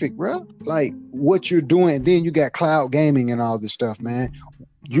perfect, bro. Like what you're doing. Then you got cloud gaming and all this stuff, man.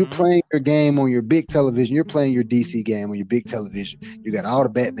 You're playing your game on your big television. You're playing your DC game on your big television. You got all the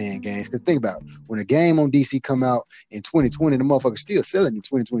Batman games. Because think about it. When a game on DC come out in 2020, the motherfucker's still selling in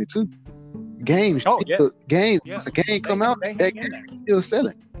 2022. Games. Once a game come out, that game is still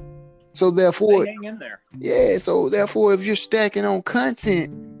selling. So therefore, they hang in there. Yeah. So therefore, if you're stacking on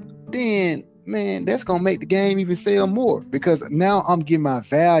content, then man, that's gonna make the game even sell more because now I'm getting my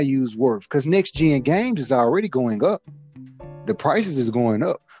values worth. Because next gen games is already going up. The prices is going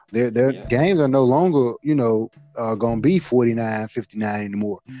up. Their games are no longer, gonna be $49, $59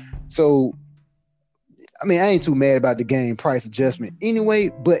 anymore. So I mean, I ain't too mad about the game price adjustment anyway,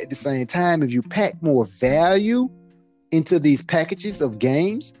 but at the same time, if you pack more value into these packages of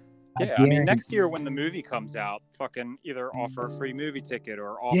games. Yeah, I mean, next year when the movie comes out, fucking either offer a free movie ticket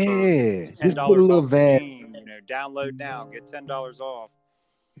or offer $10 off the game, download now, get $10 off.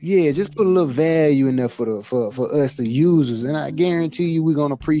 Yeah, just put a little value in there for us, the users, and I guarantee you we're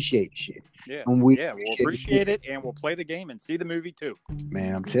gonna appreciate shit. Yeah, we'll appreciate it, and we'll play the game and see the movie too.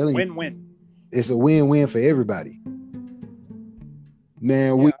 Man, I'm telling you, win-win. It's a win-win for everybody.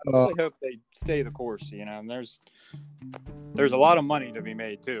 Man, I really hope they stay the course. And there's a lot of money to be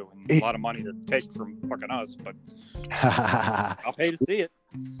made too, and a lot of money to take from fucking us. But I'll pay to see it.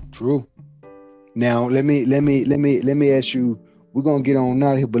 True. Now let me ask you. We're gonna get on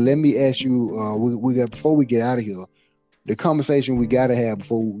out of here, but let me ask you. We got before we get out of here. The conversation we gotta have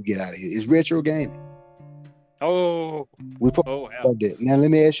before we get out of here is retro gaming. Oh, hell. That. Now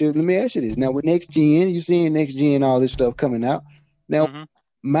let me ask you this. Now with next gen, you seeing next gen all this stuff coming out. Now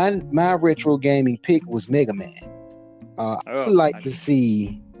my retro gaming pick was Mega Man. I would like to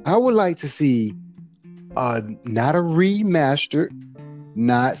see not a remastered,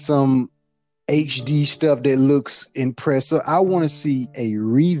 not some HD stuff that looks impressive. I want to see a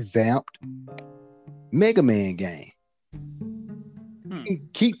revamped Mega Man game.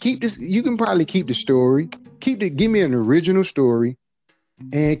 Keep this. You can probably keep the story. Give me an original story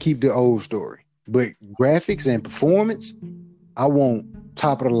and keep the old story. But graphics and performance, I want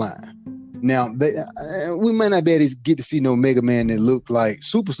top of the line. Now, we might not be able to get to see no Mega Man that look like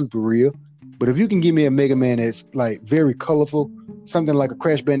super, super real. But if you can give me a Mega Man that's like very colorful, something like a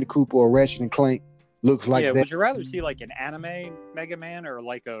Crash Bandicoot or a Ratchet and Clank looks like that. Would you rather see like an anime Mega Man or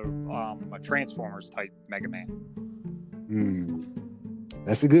like a Transformers type Mega Man?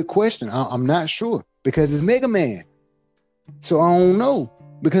 That's a good question. I'm not sure because it's Mega Man. So I don't know.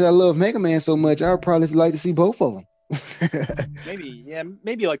 Because I love Mega Man so much, I would probably like to see both of them.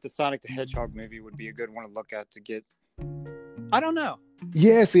 maybe like the Sonic the Hedgehog movie would be a good one to look at to get. I don't know.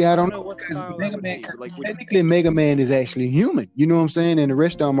 Yeah, see, I don't know what Mega Man. Technically, Mega Man is actually human. You know what I'm saying? And the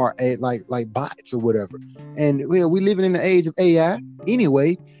rest of them are like bots or whatever. And we living in the age of AI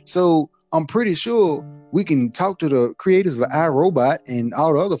anyway. So I'm pretty sure we can talk to the creators of iRobot and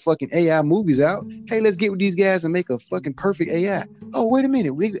all the other fucking AI movies out. Hey, let's get with these guys and make a fucking perfect AI. Oh, wait a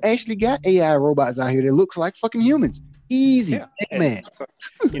minute. We actually got AI robots out here that looks like fucking humans. Easy, man.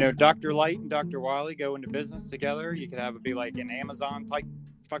 Dr. Light and Dr. Wily go into business together. You could have it be like an Amazon type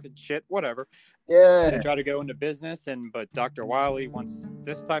fucking shit, whatever. Yeah. They try to go into business, but Dr. Wily wants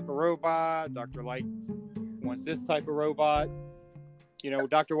this type of robot. Dr. Light wants this type of robot.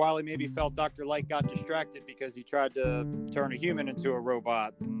 Dr. Wily maybe felt Dr. Light got distracted because he tried to turn a human into a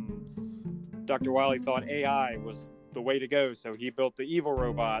robot. And Dr. Wily thought AI was the way to go, so he built the evil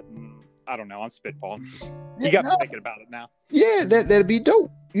robot. And I don't know, I'm spitballing. You got me thinking about it now. Yeah, that'd be dope.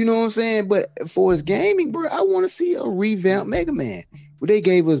 You know what I'm saying? But for his gaming, bro, I want to see a revamped Mega Man. Well, they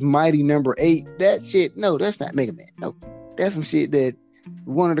gave us Mighty Number 8. That shit, no, that's not Mega Man. No, that's some shit that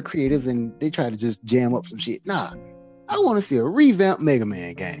one of the creators and they try to just jam up some shit. Nah. I want to see a revamped Mega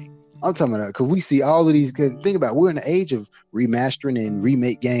Man game. I'm talking about because we see all of these. Because think about it, we're in the age of remastering and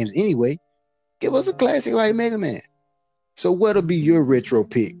remake games anyway. Give us a classic like Mega Man. So what'll be your retro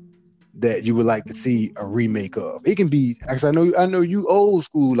pick that you would like to see a remake of? It can be, because I know you old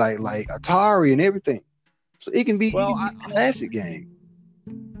school like Atari and everything. So it can be a classic game.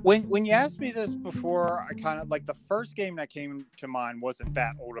 When you asked me this before, I kind of like the first game that came to mind wasn't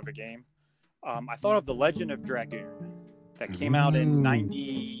that old of a game. I thought of The Legend of Dragoon that came out in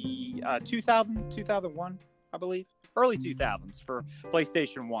 2000, 2001, I believe. Early 2000s for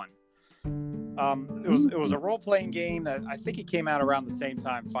PlayStation 1. It was a role playing game that I think it came out around the same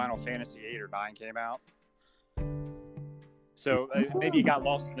time Final Fantasy 8 or 9 came out. So maybe it got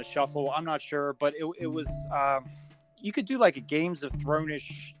lost in the shuffle. I'm not sure, but it was you could do like a Games of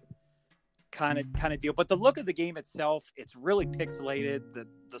Thrones-ish kind of deal. But the look of the game itself, it's really pixelated.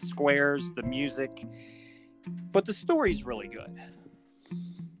 The squares, the music, but the story's really good.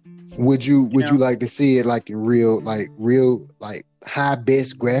 Would you like to see it like in real high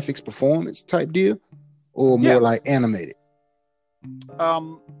best graphics performance type deal, or more like animated?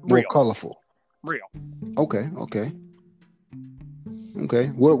 More colorful. Real. Okay.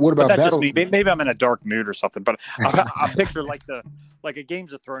 What about that's battle? Just me. Maybe I'm in a dark mood or something, but I picture like a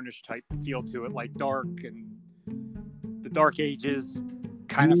Games of Thrones type feel to it, like dark and the Dark Ages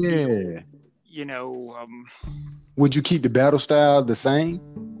kind of feel. You know. Would you keep the battle style the same,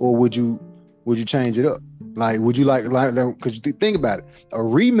 or would you change it up? Like, would you like because you think about it, a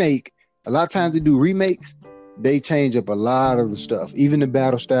remake. A lot of times they do remakes. They change up a lot of the stuff, even the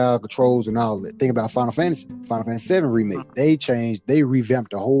battle style, controls, and all that. Think about Final Fantasy VII remake. They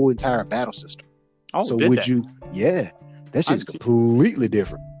revamped the whole entire battle system. Oh, so would you? Yeah, that shit's completely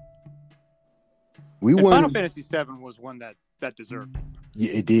different. Final Fantasy VII was one that deserved it.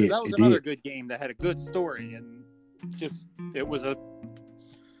 Yeah, it did. That was another good game that had a good story, and just it was a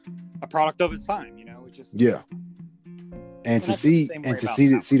product of its time. You know, it just And to see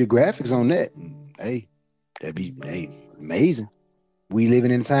the graphics on that, hey. That'd be amazing. We living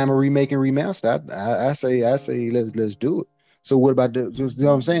in a time of remake and remaster. I say let's do it. So what about you know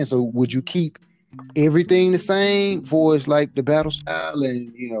what I'm saying? So would you keep everything the same for it's like the battle style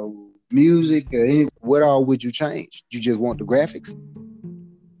and music? What all would you change? You just want the graphics?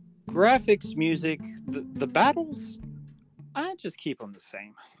 Graphics, music, the battles. I just keep them the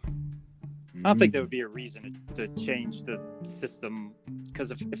same. I don't think there would be a reason to change the system,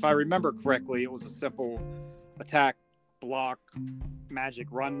 because if I remember correctly, it was a simple attack, block, magic,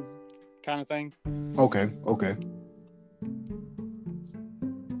 run kind of thing. Okay.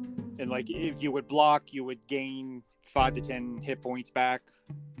 And like if you would block, you would gain 5 to 10 hit points back.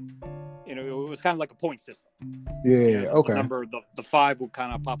 It was kind of like a point system. Yeah. Okay. The 5 would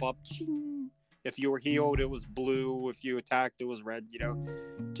kind of pop up. If you were healed, it was blue. If you attacked, it was red.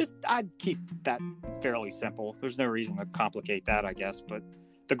 Just I'd keep that fairly simple. There's no reason to complicate that, I guess. But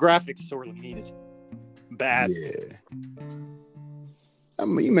the graphics sorely needed. Bad. Yeah. I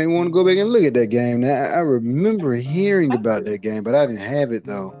mean, you may want to go back and look at that game. Now, I remember hearing about that game, but I didn't have it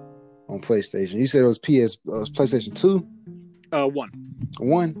though on PlayStation. You said it was PlayStation 2?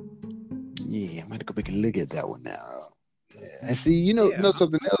 1. Yeah, I'm gonna go back and look at that one now. Yeah. And see, you know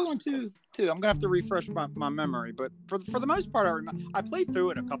something else. One too. I'm gonna have to refresh my memory, but for the most part, I remember I played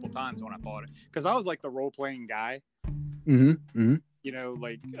through it a couple times when I bought it because I was like the role playing guy. Mm-hmm.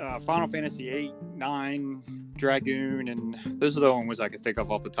 Like Final Fantasy 8, 9, Dragoon, and those are the only ones I could think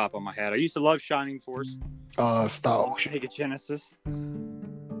of off the top of my head. I used to love Shining Force. Star Ocean. Sega Genesis.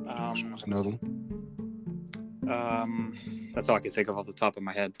 Was another one. That's all I could think of off the top of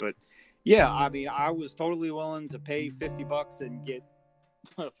my head, but yeah, I mean, I was totally willing to pay $50 and get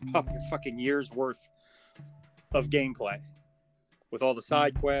a fucking year's worth of gameplay with all the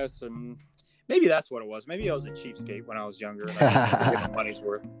side quests, and maybe that's what it was. Maybe I was a cheapskate when I was younger and I was getting my money's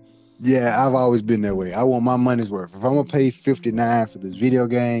worth. Yeah, I've always been that way. I want my money's worth. If I'm gonna pay $59 for this video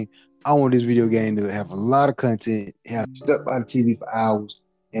game, I want this video game to have a lot of content, have stuck by the TV for hours,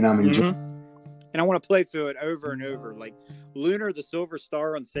 and I'm enjoying. And I want to play through it over and over. Like Lunar the Silver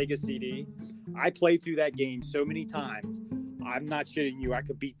Star on Sega CD, I played through that game so many times. I'm not shitting you. I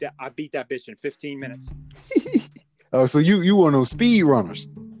beat that bitch in 15 minutes. Oh, so you one of those speed runners?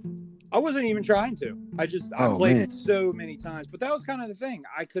 I wasn't even trying to. I played it so many times. But that was kind of the thing.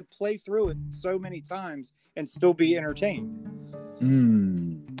 I could play through it so many times and still be entertained.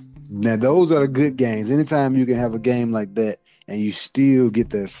 Now those are the good games. Anytime you can have a game like that and you still get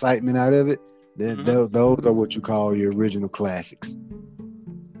the excitement out of it, those are what you call your original classics.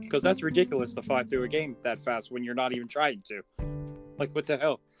 Because that's ridiculous to fight through a game that fast when you're not even trying to. Like, what the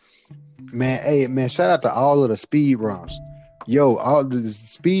hell? Man, shout out to all of the speed runners. Yo, all the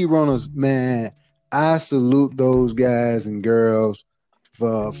speed runners, man, I salute those guys and girls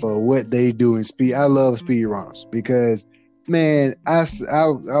for what they do in speed. I love speed runners because, man, I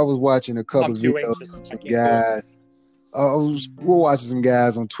was watching a couple of videos of some guys. We're watching some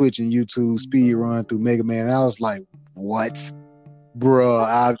guys on Twitch and YouTube speed run through Mega Man, and I was like, what?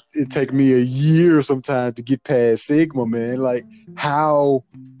 Bruh, it take me a year sometimes to get past Sigma, man. Like, how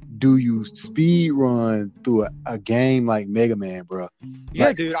do you speed run through a game like Mega Man, bro? Yeah,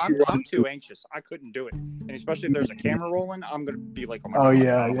 Like, dude, I'm too anxious. I couldn't do it, and especially if there's a camera rolling, I'm gonna be like, oh my god, oh oh my yeah,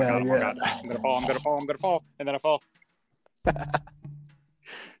 god, oh my yeah, god, oh my yeah. god, I'm gonna fall, and then I fall.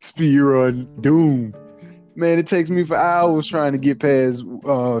 Speed run Doom. Man, it takes me for hours trying to get past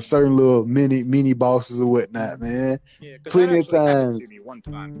certain little mini bosses or whatnot, man. Yeah, because that Plenty of actually happened times. to me one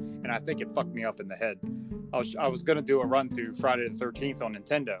time, and I think it fucked me up in the head. I was gonna do a run through Friday the 13th on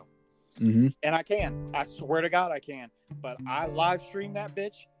Nintendo, and I swear to God, I can. But I live streamed that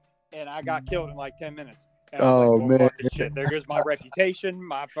bitch, and I got killed in like 10 minutes. And I was Oh like, well, man, fucking shit. There goes my reputation.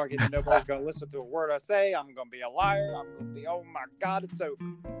 My fucking nobody's gonna listen to a word I say. I'm gonna be a liar. I'm gonna be, oh my god, it's over.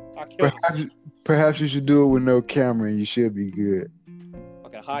 I killed perhaps you should do it with no camera, and you should be good. I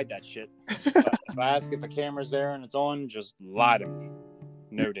can hide that shit. If I ask if the camera's there and it's on, just lie to me.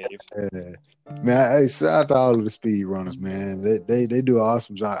 No, Dave. Man, hey, shout out to all of the speed runners, man. They do an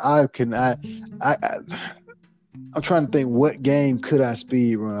awesome job. I'm trying to think what game could I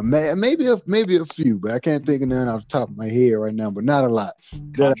speed run. Maybe a few, but I can't think of none off the top of my head right now. But not a lot.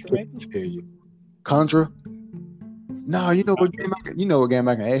 Contra, maybe? Tell you, Contra. No, you know what game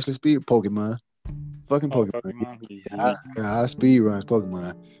I can actually speed? Pokemon. Fucking Pokemon. Pokemon. I speed runs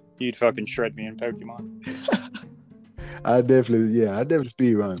Pokemon. You'd fucking shred me in Pokemon. I definitely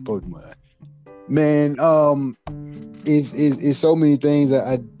speed runs Pokemon. Man, it's so many things that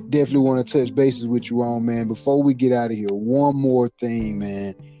I definitely want to touch bases with you on, man. Before we get out of here, one more thing,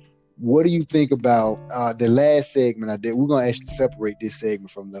 man. What do you think about the last segment I did? We're gonna actually separate this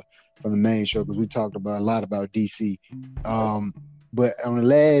segment from the main show because we talked about a lot about DC. But on the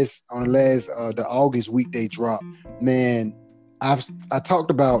last the August weekday drop, man, I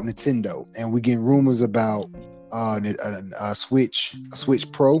talked about Nintendo, and we getting rumors about a Switch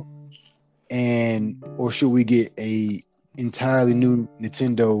Pro, or should we get a entirely new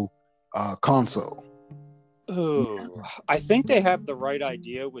Nintendo console? Oh, I think they have the right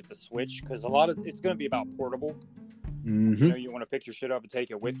idea with the Switch because it's going to be about portable. Mm-hmm. You know, you want to pick your shit up and take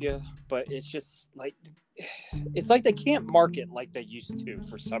it with you, but it's just like they can't market like they used to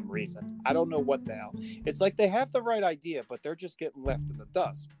for some reason. I don't know what the hell. It's like they have the right idea, but they're just getting left in the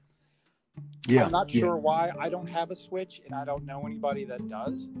dust. Yeah, I'm not sure why. I don't have a Switch, and I don't know anybody that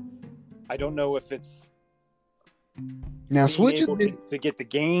does. I don't know if it's now Switch to get the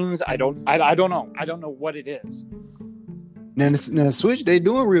games. I don't know. I don't know what it is. Now Switch, they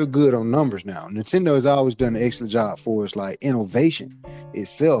doing real good on numbers now. Nintendo has always done an excellent job for its like innovation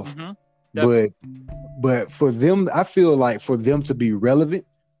itself. But for them, I feel like for them to be relevant,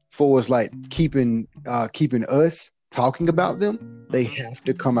 for us like keeping us talking about them, they have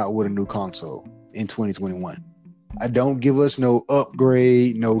to come out with a new console in 2021. I don't give us no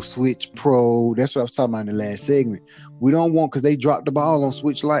upgrade, no Switch Pro. That's what I was talking about in the last segment. We don't want, because they dropped the ball on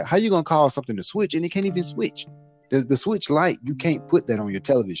Switch Lite. How you gonna call something a Switch and it can't even switch? The Switch Lite, you can't put that on your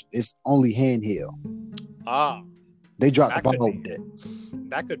television. It's only handheld. They dropped the ball with that.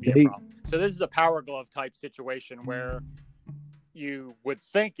 That could be a problem. So this is a Power Glove type situation where you would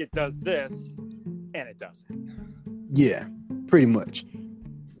think it does this, and it doesn't. Yeah, pretty much.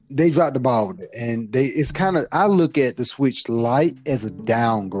 They dropped the ball with it, and it's kind of, I look at the Switch Lite as a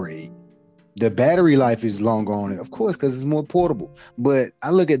downgrade. The battery life is longer on it, of course, because it's more portable. But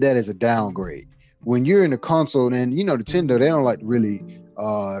I look at that as a downgrade. When you're in a console, and you know Nintendo, they don't like to really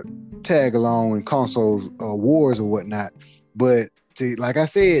tag along in consoles wars or whatnot. But like I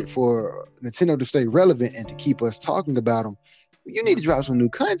said, for Nintendo to stay relevant and to keep us talking about them, you need to drop some new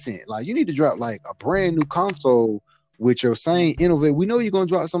content. Like you need to drop like a brand new console with your same innovative. We know you're gonna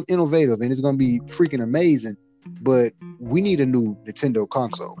drop some innovative, and it's gonna be freaking amazing. But we need a new Nintendo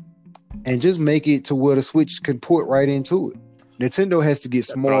console, and just make it to where the Switch can port right into it. Nintendo has to get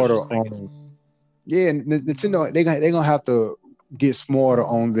smarter on. Yeah, Nintendo, they're gonna have to get smarter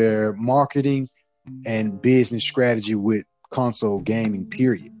on their marketing and business strategy with console gaming,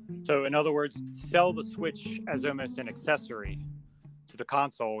 period. So in other words, sell the Switch as almost an accessory to the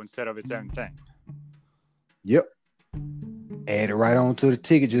console instead of its own thing. Yep. Add it right on to the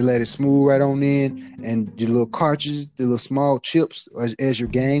ticket, just let it smooth right on in, and your little cartridges, the little small chips as your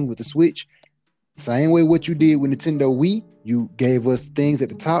game with the Switch. Same way what you did with Nintendo Wii. You gave us things at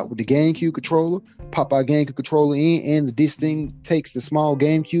the top with the GameCube controller, pop our GameCube controller in, and this thing takes the small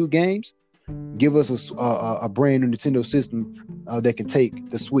GameCube games. Give us a brand new Nintendo system that can take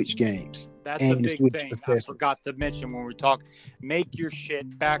the Switch games. That's a big thing I forgot to mention when we talk. Make your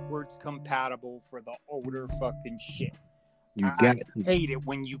shit backwards compatible for the older fucking shit. I hate it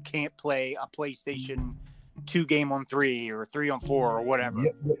when you can't play a PlayStation 2 game on 3 or 3 on 4 or whatever.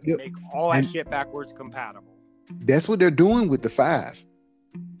 Yep. Make all that shit backwards compatible. That's what they're doing with the 5.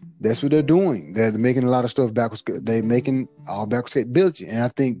 That's what they're doing. They're making a lot of stuff backwards. They're making all backwards capability, and I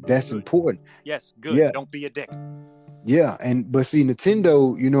think that's important. Yes, good. Yeah, Don't be a dick. yeah, but see,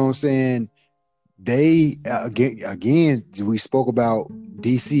 Nintendo, you know what I'm saying? They again, we spoke about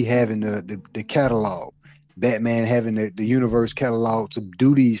DC having the catalog, Batman having the universe catalog to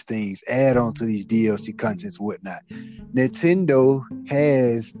do these things, add on to these DLC contents, whatnot. Nintendo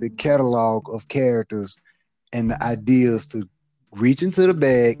has the catalog of characters and the ideas to reach into the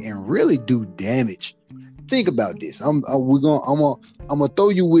bag and really do damage. Think about this. I'm gonna throw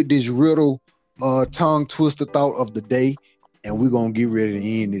you with this riddle, tongue twister thought of the day, and we're gonna get ready to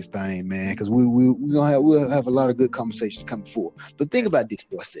end this thing, man, because we'll have a lot of good conversations coming forward. But think about this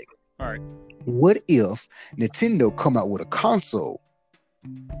for a second. All right. What if Nintendo come out with a console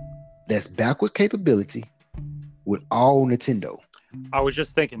that's backwards capability with all Nintendo? I was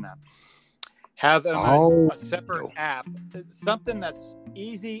just thinking that. Have a separate app, something that's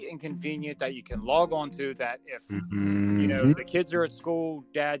easy and convenient that you can log on to, that if the kids are at school,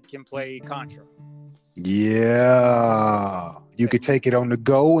 dad can play Contra. Yeah. You can take it on the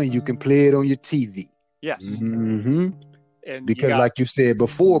go and you can play it on your TV. Yes. And because like you said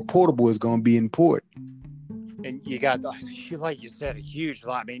before, portable is going to be important. And you got, like you said, a huge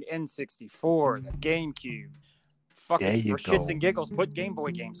lot. I mean, N64, the GameCube. Fucking for shits and giggles, put Game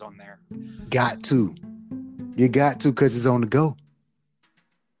Boy games on there. Got to. You got to, because it's on the go.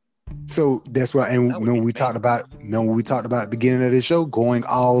 So that's why, and when we talked about at the beginning of the show, going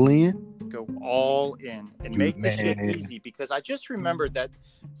all in. Go all in and make this shit easy, because I just remembered that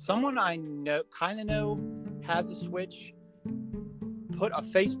someone I kind of know has a Switch, put a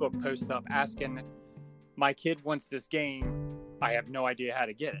Facebook post up asking, my kid wants this game, I have no idea how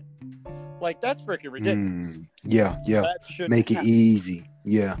to get it. Like, that's freaking ridiculous. Yeah. Make it easy.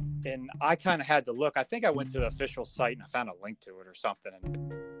 Yeah. And I kind of had to look. I think I went to the official site and I found a link to it or something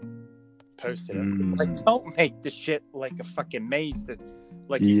and posted it. Like, don't make the shit like a fucking maze that,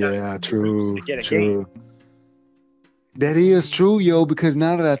 like, true. To get a game. That is true, yo. Because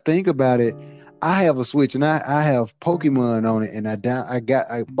now that I think about it, I have a Switch and I have Pokemon on it, and I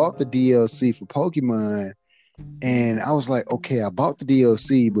bought the DLC for Pokemon. And I was like, okay, I bought the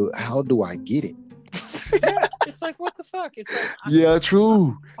DLC, but how do I get it? It's like, what the fuck? It's like,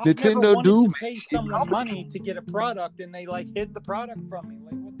 true. Nintendo do pay someone money to get a product, and they like hid the product from me.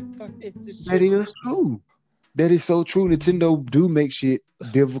 Like, what the fuck? That is true. That is so true. Nintendo do make shit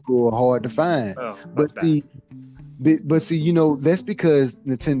difficult or hard to find. But see, that's because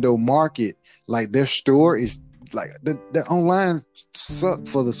Nintendo market, like, their store is like their online suck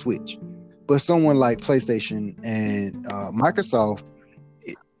for the Switch. But someone like PlayStation and Microsoft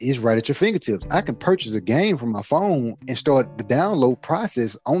is right at your fingertips. I can purchase a game from my phone and start the download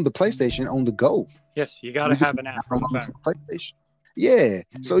process on the PlayStation on the go. Yes, you got to have an app from the PlayStation. Yeah,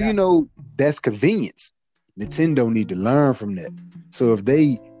 so that's convenience. Nintendo need to learn from that. So if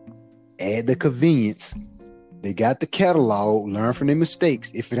they add the convenience, they got the catalog, learn from their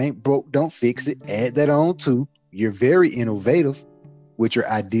mistakes. If it ain't broke, don't fix it. Add that on too. You're very innovative with your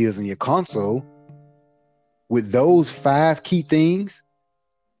ideas in your console. With those 5 key things,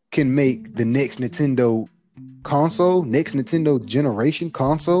 can make the next Nintendo generation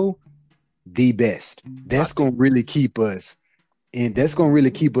console the best. That's gonna really keep us, and that's gonna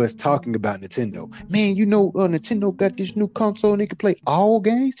really keep us talking about Nintendo. Man, Nintendo got this new console and they can play all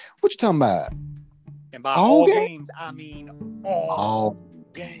games. What you talking about? And by all games, I mean all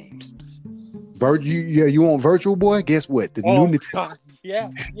games. You want Virtual Boy? Guess what? The new Nintendo. God.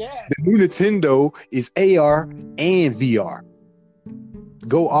 Yeah. The new Nintendo is AR and VR.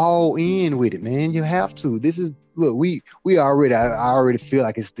 Go all in with it, man. You have to. This is I already feel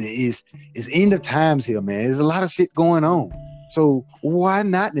like it's end of times here, man. There's a lot of shit going on. So why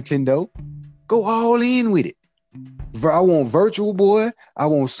not, Nintendo? Go all in with it. I want Virtual Boy. I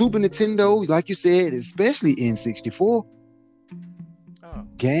want Super Nintendo, like you said, especially N64.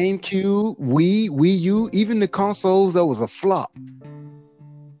 GameCube, Wii U, even the consoles that was a flop.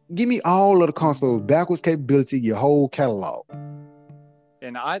 Give me all of the consoles, backwards capability, your whole catalog.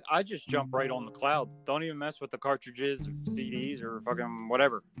 And I just jump right on the cloud. Don't even mess with the cartridges, or CDs, or fucking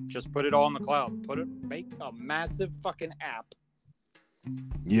whatever. Just put it all on the cloud. Make a massive fucking app.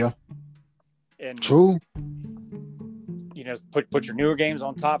 Yeah. And true. Put your newer games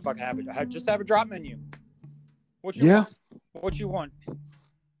on top. Fucking have a drop menu. What you want?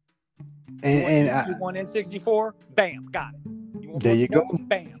 You want N64? Bam, got it. There you go.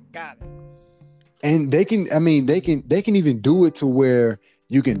 Bam, got it. And they can even do it to where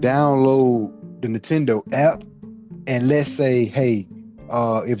you can download the Nintendo app, and let's say, hey,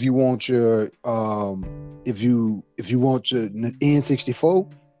 if you want your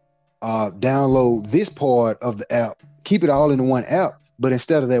N64, download this part of the app, keep it all in one app, but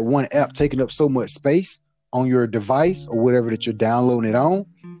instead of that one app taking up so much space on your device or whatever that you're downloading it on,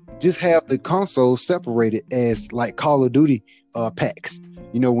 just have the console separated as like Call of Duty packs.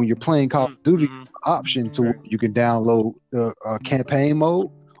 You know, when you're playing Call of Duty, option to where you can download the campaign mode,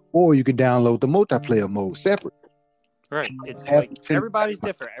 or you can download the multiplayer mode separate. Right. It's like everybody's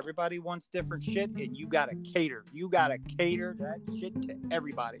different. Everybody wants different shit, and you gotta cater. You gotta cater that shit to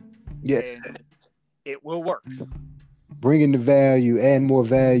everybody. Yeah. And it will work. Bringing the value, adding more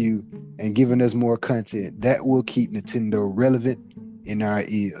value, and giving us more content, that will keep Nintendo relevant in our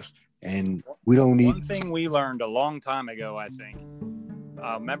ears. And we don't need... One thing we learned a long time ago, I think.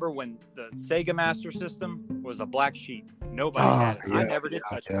 Remember when the Sega Master System was a black sheep? Nobody had it. I never did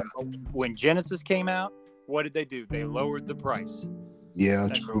touch it. When Genesis came out, what did they do? They lowered the price. Yeah,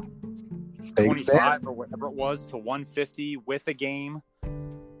 true. 25 or whatever it was to 150 with a game,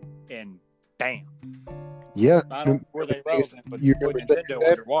 and bam. Yeah. I don't know where they relevant, but you put Nintendo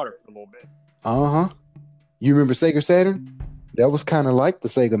underwater for a little bit. You remember Sega Saturn? That was kind of like the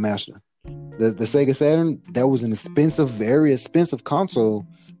Sega Master. The Sega Saturn, that was an expensive, very expensive console,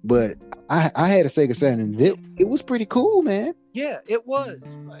 but I had a Sega Saturn, and it was pretty cool, man. Yeah, it was.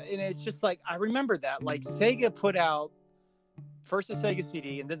 And it's just like, I remember that. Like, Sega put out first the Sega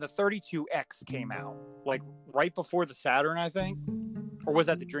CD, and then the 32X came out, like right before the Saturn, I think. Or was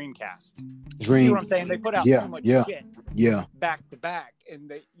that the Dreamcast? You see what I'm saying? They put out so much shit back to back,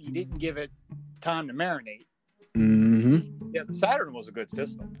 and you didn't give it time to marinate. Mm-hmm. Yeah, the Saturn was a good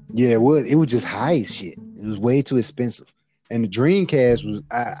system. Yeah, it was. It was just high as shit. It was way too expensive. And the Dreamcast was...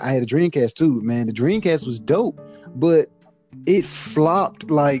 I had a Dreamcast too, man. The Dreamcast was dope, but it flopped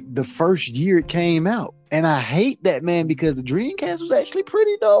like the first year it came out. And I hate that, man, because the Dreamcast was actually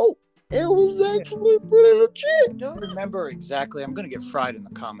pretty dope. It was actually pretty legit. I don't remember exactly. I'm going to get fried in the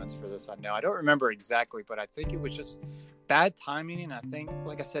comments for this, I know. I don't remember exactly, but I think it was just bad timing. And I think,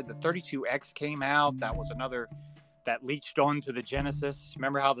 like I said, the 32X came out. That was another that leached onto the Genesis.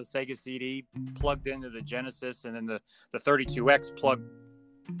 Remember how the Sega CD plugged into the Genesis, and then the 32X plug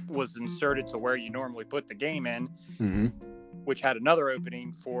was inserted to where you normally put the game in, which had another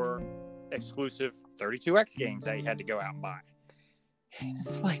opening for exclusive 32X games that you had to go out and buy. And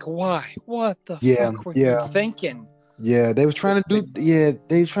it's like, why? What the fuck were you thinking? Yeah, they was trying to do. Yeah,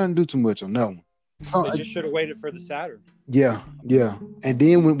 they was trying to do too much on that one. So they just should have waited for the Saturn. Yeah. And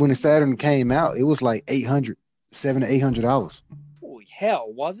then when the Saturn came out, it was like $700 to $800. Holy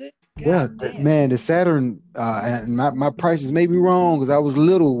hell, was it? God man, the Saturn. And my prices may be wrong because I was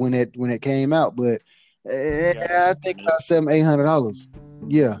little when it came out, but I think about $700-800.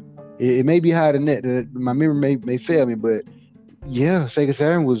 Yeah, it may be higher than that. My memory may fail me, but. Yeah, Sega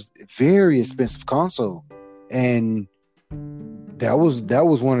Saturn was a very expensive console, and that was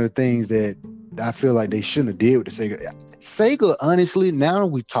one of the things that I feel like they shouldn't have did with the Sega. Sega, honestly, now that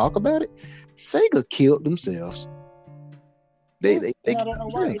we talk about it, Sega killed themselves. They I don't know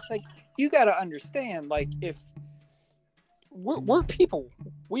why. It's like, you got to understand, like, if we're people,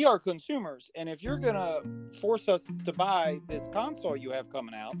 we are consumers, and if you're gonna force us to buy this console you have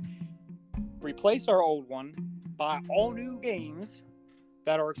coming out, replace our old one, buy all new games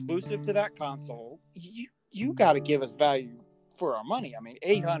that are exclusive to that console, you got to give us value for our money. I mean,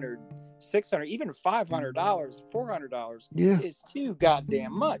 $800, $600, even $500, $400 is too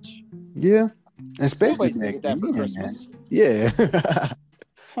goddamn much. Yeah, especially back that for Christmas. Man. Yeah.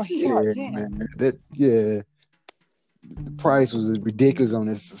 Man. The price was ridiculous on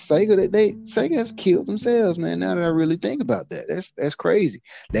this. Sega has killed themselves, man. Now that I really think about that, that's crazy.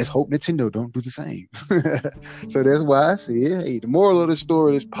 Let's hope Nintendo don't do the same. So that's why I said, hey, the moral of the story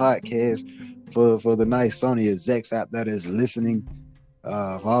of this podcast for the nice Sony execs out there that's listening,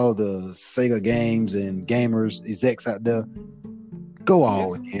 for all the Sega games and gamers execs out there, go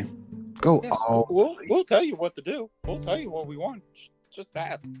all in. Go all. We'll tell you what to do. We'll tell you what we want. Just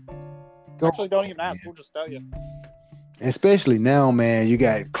ask. Actually, don't even ask. We'll just tell you. Especially now, man, you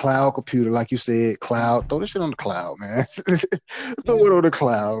got cloud computer, like you said, cloud. Throw this shit on the cloud, man. Throw it on the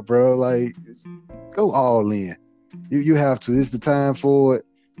cloud, bro. Like, go all in. You have to. It's the time for it.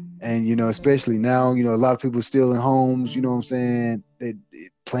 And, especially now, a lot of people are still in homes, you know what I'm saying? They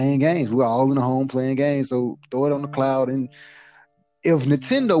playing games. We're all in the home playing games. So throw it on the cloud. And if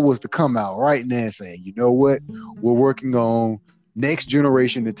Nintendo was to come out right now and say, you know what? We're working on next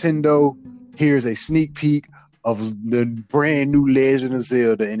generation Nintendo. Here's a sneak peek of the brand new Legend of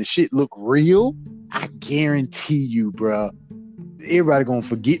Zelda, and the shit look real, I guarantee you, bro, everybody gonna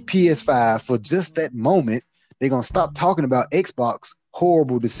forget PS5 for just that moment. They're gonna stop talking about Xbox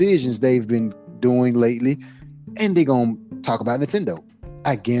horrible decisions they've been doing lately, and they're gonna talk about Nintendo.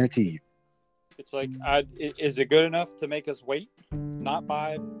 I guarantee you. It's like, is it good enough to make us wait, not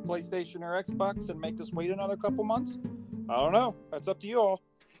buy PlayStation or Xbox, and make us wait another couple months? I don't know. That's up to you all.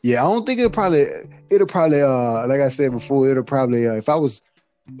 Yeah, I don't think it'll probably like I said before, it'll probably if I was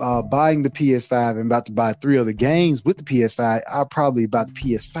buying the PS5 and about to buy 3 other games with the PS5, I'll probably buy the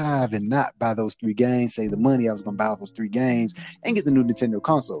PS5 and not buy those 3 games, save the money I was going to buy all those 3 games and get the new Nintendo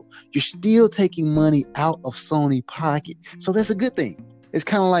console. You're still taking money out of Sony pocket. So that's a good thing. It's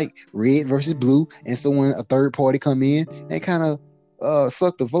kind of like red versus blue. And so when a third party come in and kind of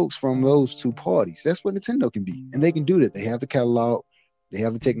suck the votes from those 2 parties, that's what Nintendo can be. And they can do that. They have the catalog. They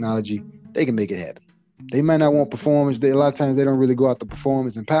have the technology. They can make it happen. They might not want performance. A lot of times they don't really go out the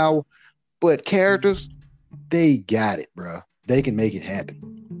performance and power, but characters, they got it, bro. They can make it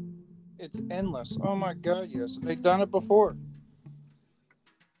happen. It's endless. Oh my God, yes. They've done it before.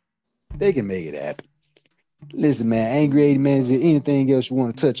 They can make it happen. Listen, man, Angry 80, man, is there anything else you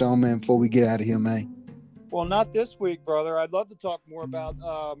want to touch on, man, before we get out of here, man? Well, not this week, brother. I'd love to talk more about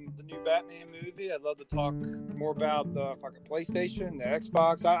the new Batman movie. I'd love to talk more about the fucking PlayStation, the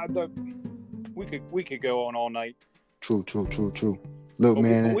Xbox. We could go on all night. True. Look,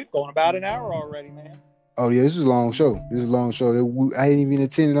 man. We've gone about an hour already, man. Oh, yeah, this is a long show. I ain't even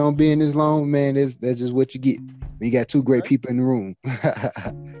intended on being this long, man. That's just what you get. You got 2 great people in the room.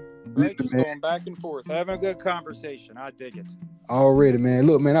 Right, just going back and forth, having a good conversation. I dig it. Already, man.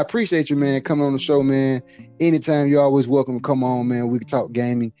 Look, man, I appreciate you, man, coming on the show, man. Anytime, you're always welcome to come on, man. We can talk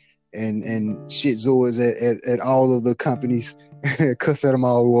gaming and shit Zords at all of the companies. Cuss at them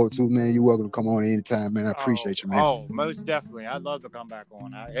all we want to, man. You're welcome to come on anytime, man. I appreciate you, man. Oh, most definitely. I'd love to come back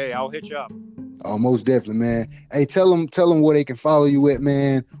on. Hey, I'll hit you up. Oh, most definitely, man. Hey, tell them where they can follow you at,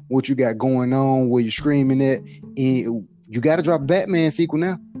 man. What you got going on, where you're streaming at. You got to drop a Batman sequel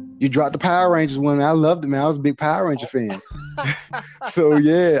now. You dropped the Power Rangers one. I loved it, man. I was a big Power Ranger fan. So,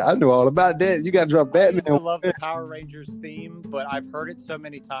 yeah, I know all about that. You got to drop Batman. I used to love the Power Rangers theme, but I've heard it so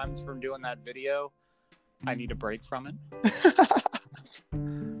many times from doing that video. I need a break from it.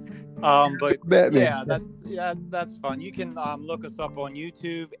 But Batman. That's fun. You can look us up on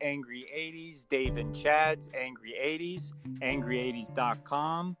YouTube, Angry 80s, Dave and Chad's Angry 80s,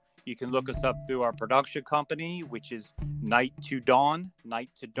 angry80s.com. You can look us up through our production company, which is Night to Dawn,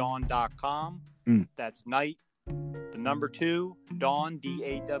 nighttodawn.com. That's night, the number 2, Dawn,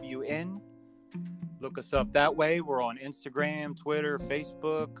 DAWN. Look us up that way. We're on Instagram, Twitter,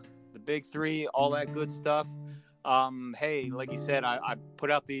 Facebook, the big 3, all that good stuff. Hey, like you said, I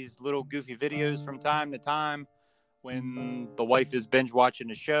put out these little goofy videos from time to time when the wife is binge watching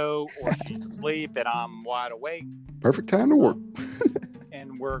the show or she's asleep and I'm wide awake. Perfect time to work.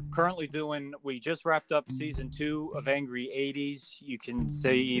 And we're currently we just wrapped up season 2 of Angry 80s. You can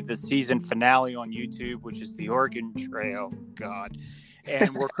see the season finale on YouTube, which is the Oregon Trail. God.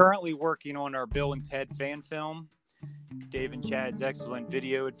 And we're currently working on our Bill and Ted fan film, Dave and Chad's Excellent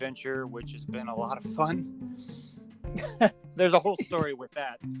Video Adventure, which has been a lot of fun. There's a whole story with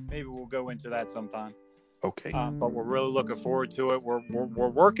that. Maybe we'll go into that sometime. Okay. But we're really looking forward to it. We're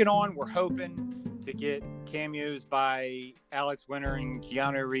hoping to get cameos by Alex Winter and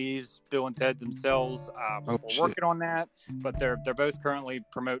Keanu Reeves, Bill and Ted themselves. We're working on that, but they're both currently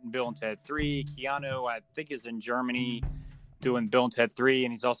promoting Bill and Ted 3. Keanu, I think, is in Germany doing Bill and Ted 3,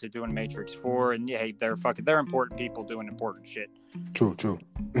 and he's also doing Matrix 4. And yeah, they're important people doing important shit. True.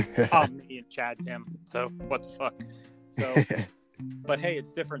 Me and Chad's him. So what the fuck? So, but hey,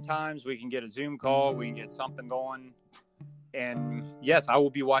 it's different times. We can get a Zoom call. We can get something going. And yes, I will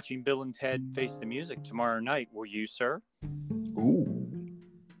be watching Bill and Ted Face the Music tomorrow night. Will you, sir? Ooh.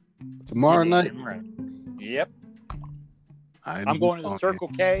 Tomorrow night? Right. Yep. I'm going to the Circle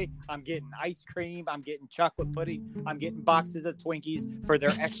K. I'm getting ice cream. I'm getting chocolate pudding. I'm getting boxes of Twinkies for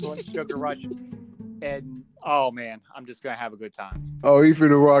their excellent Sugar Rush. And, oh, man, I'm just going to have a good time. Oh, he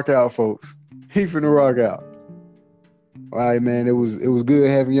finna rock out, folks. He finna rock out. All right, man. It was good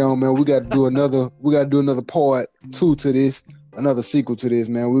having you on, man. We got to do another part 2 to this, another sequel to this,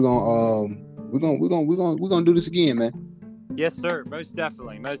 man. We're gonna do this again, man. Yes, sir. Most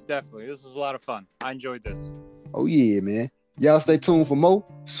definitely. This was a lot of fun. I enjoyed this. Oh yeah, man. Y'all stay tuned for more.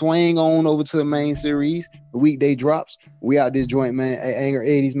 Swing on over to the main series. The weekday drops. We out this joint, man. Hey, Anger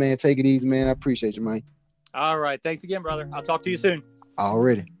 80s, man. Take it easy, man. I appreciate you, man. All right. Thanks again, brother. I'll talk to you soon.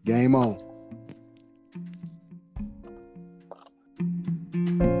 Already. Game on.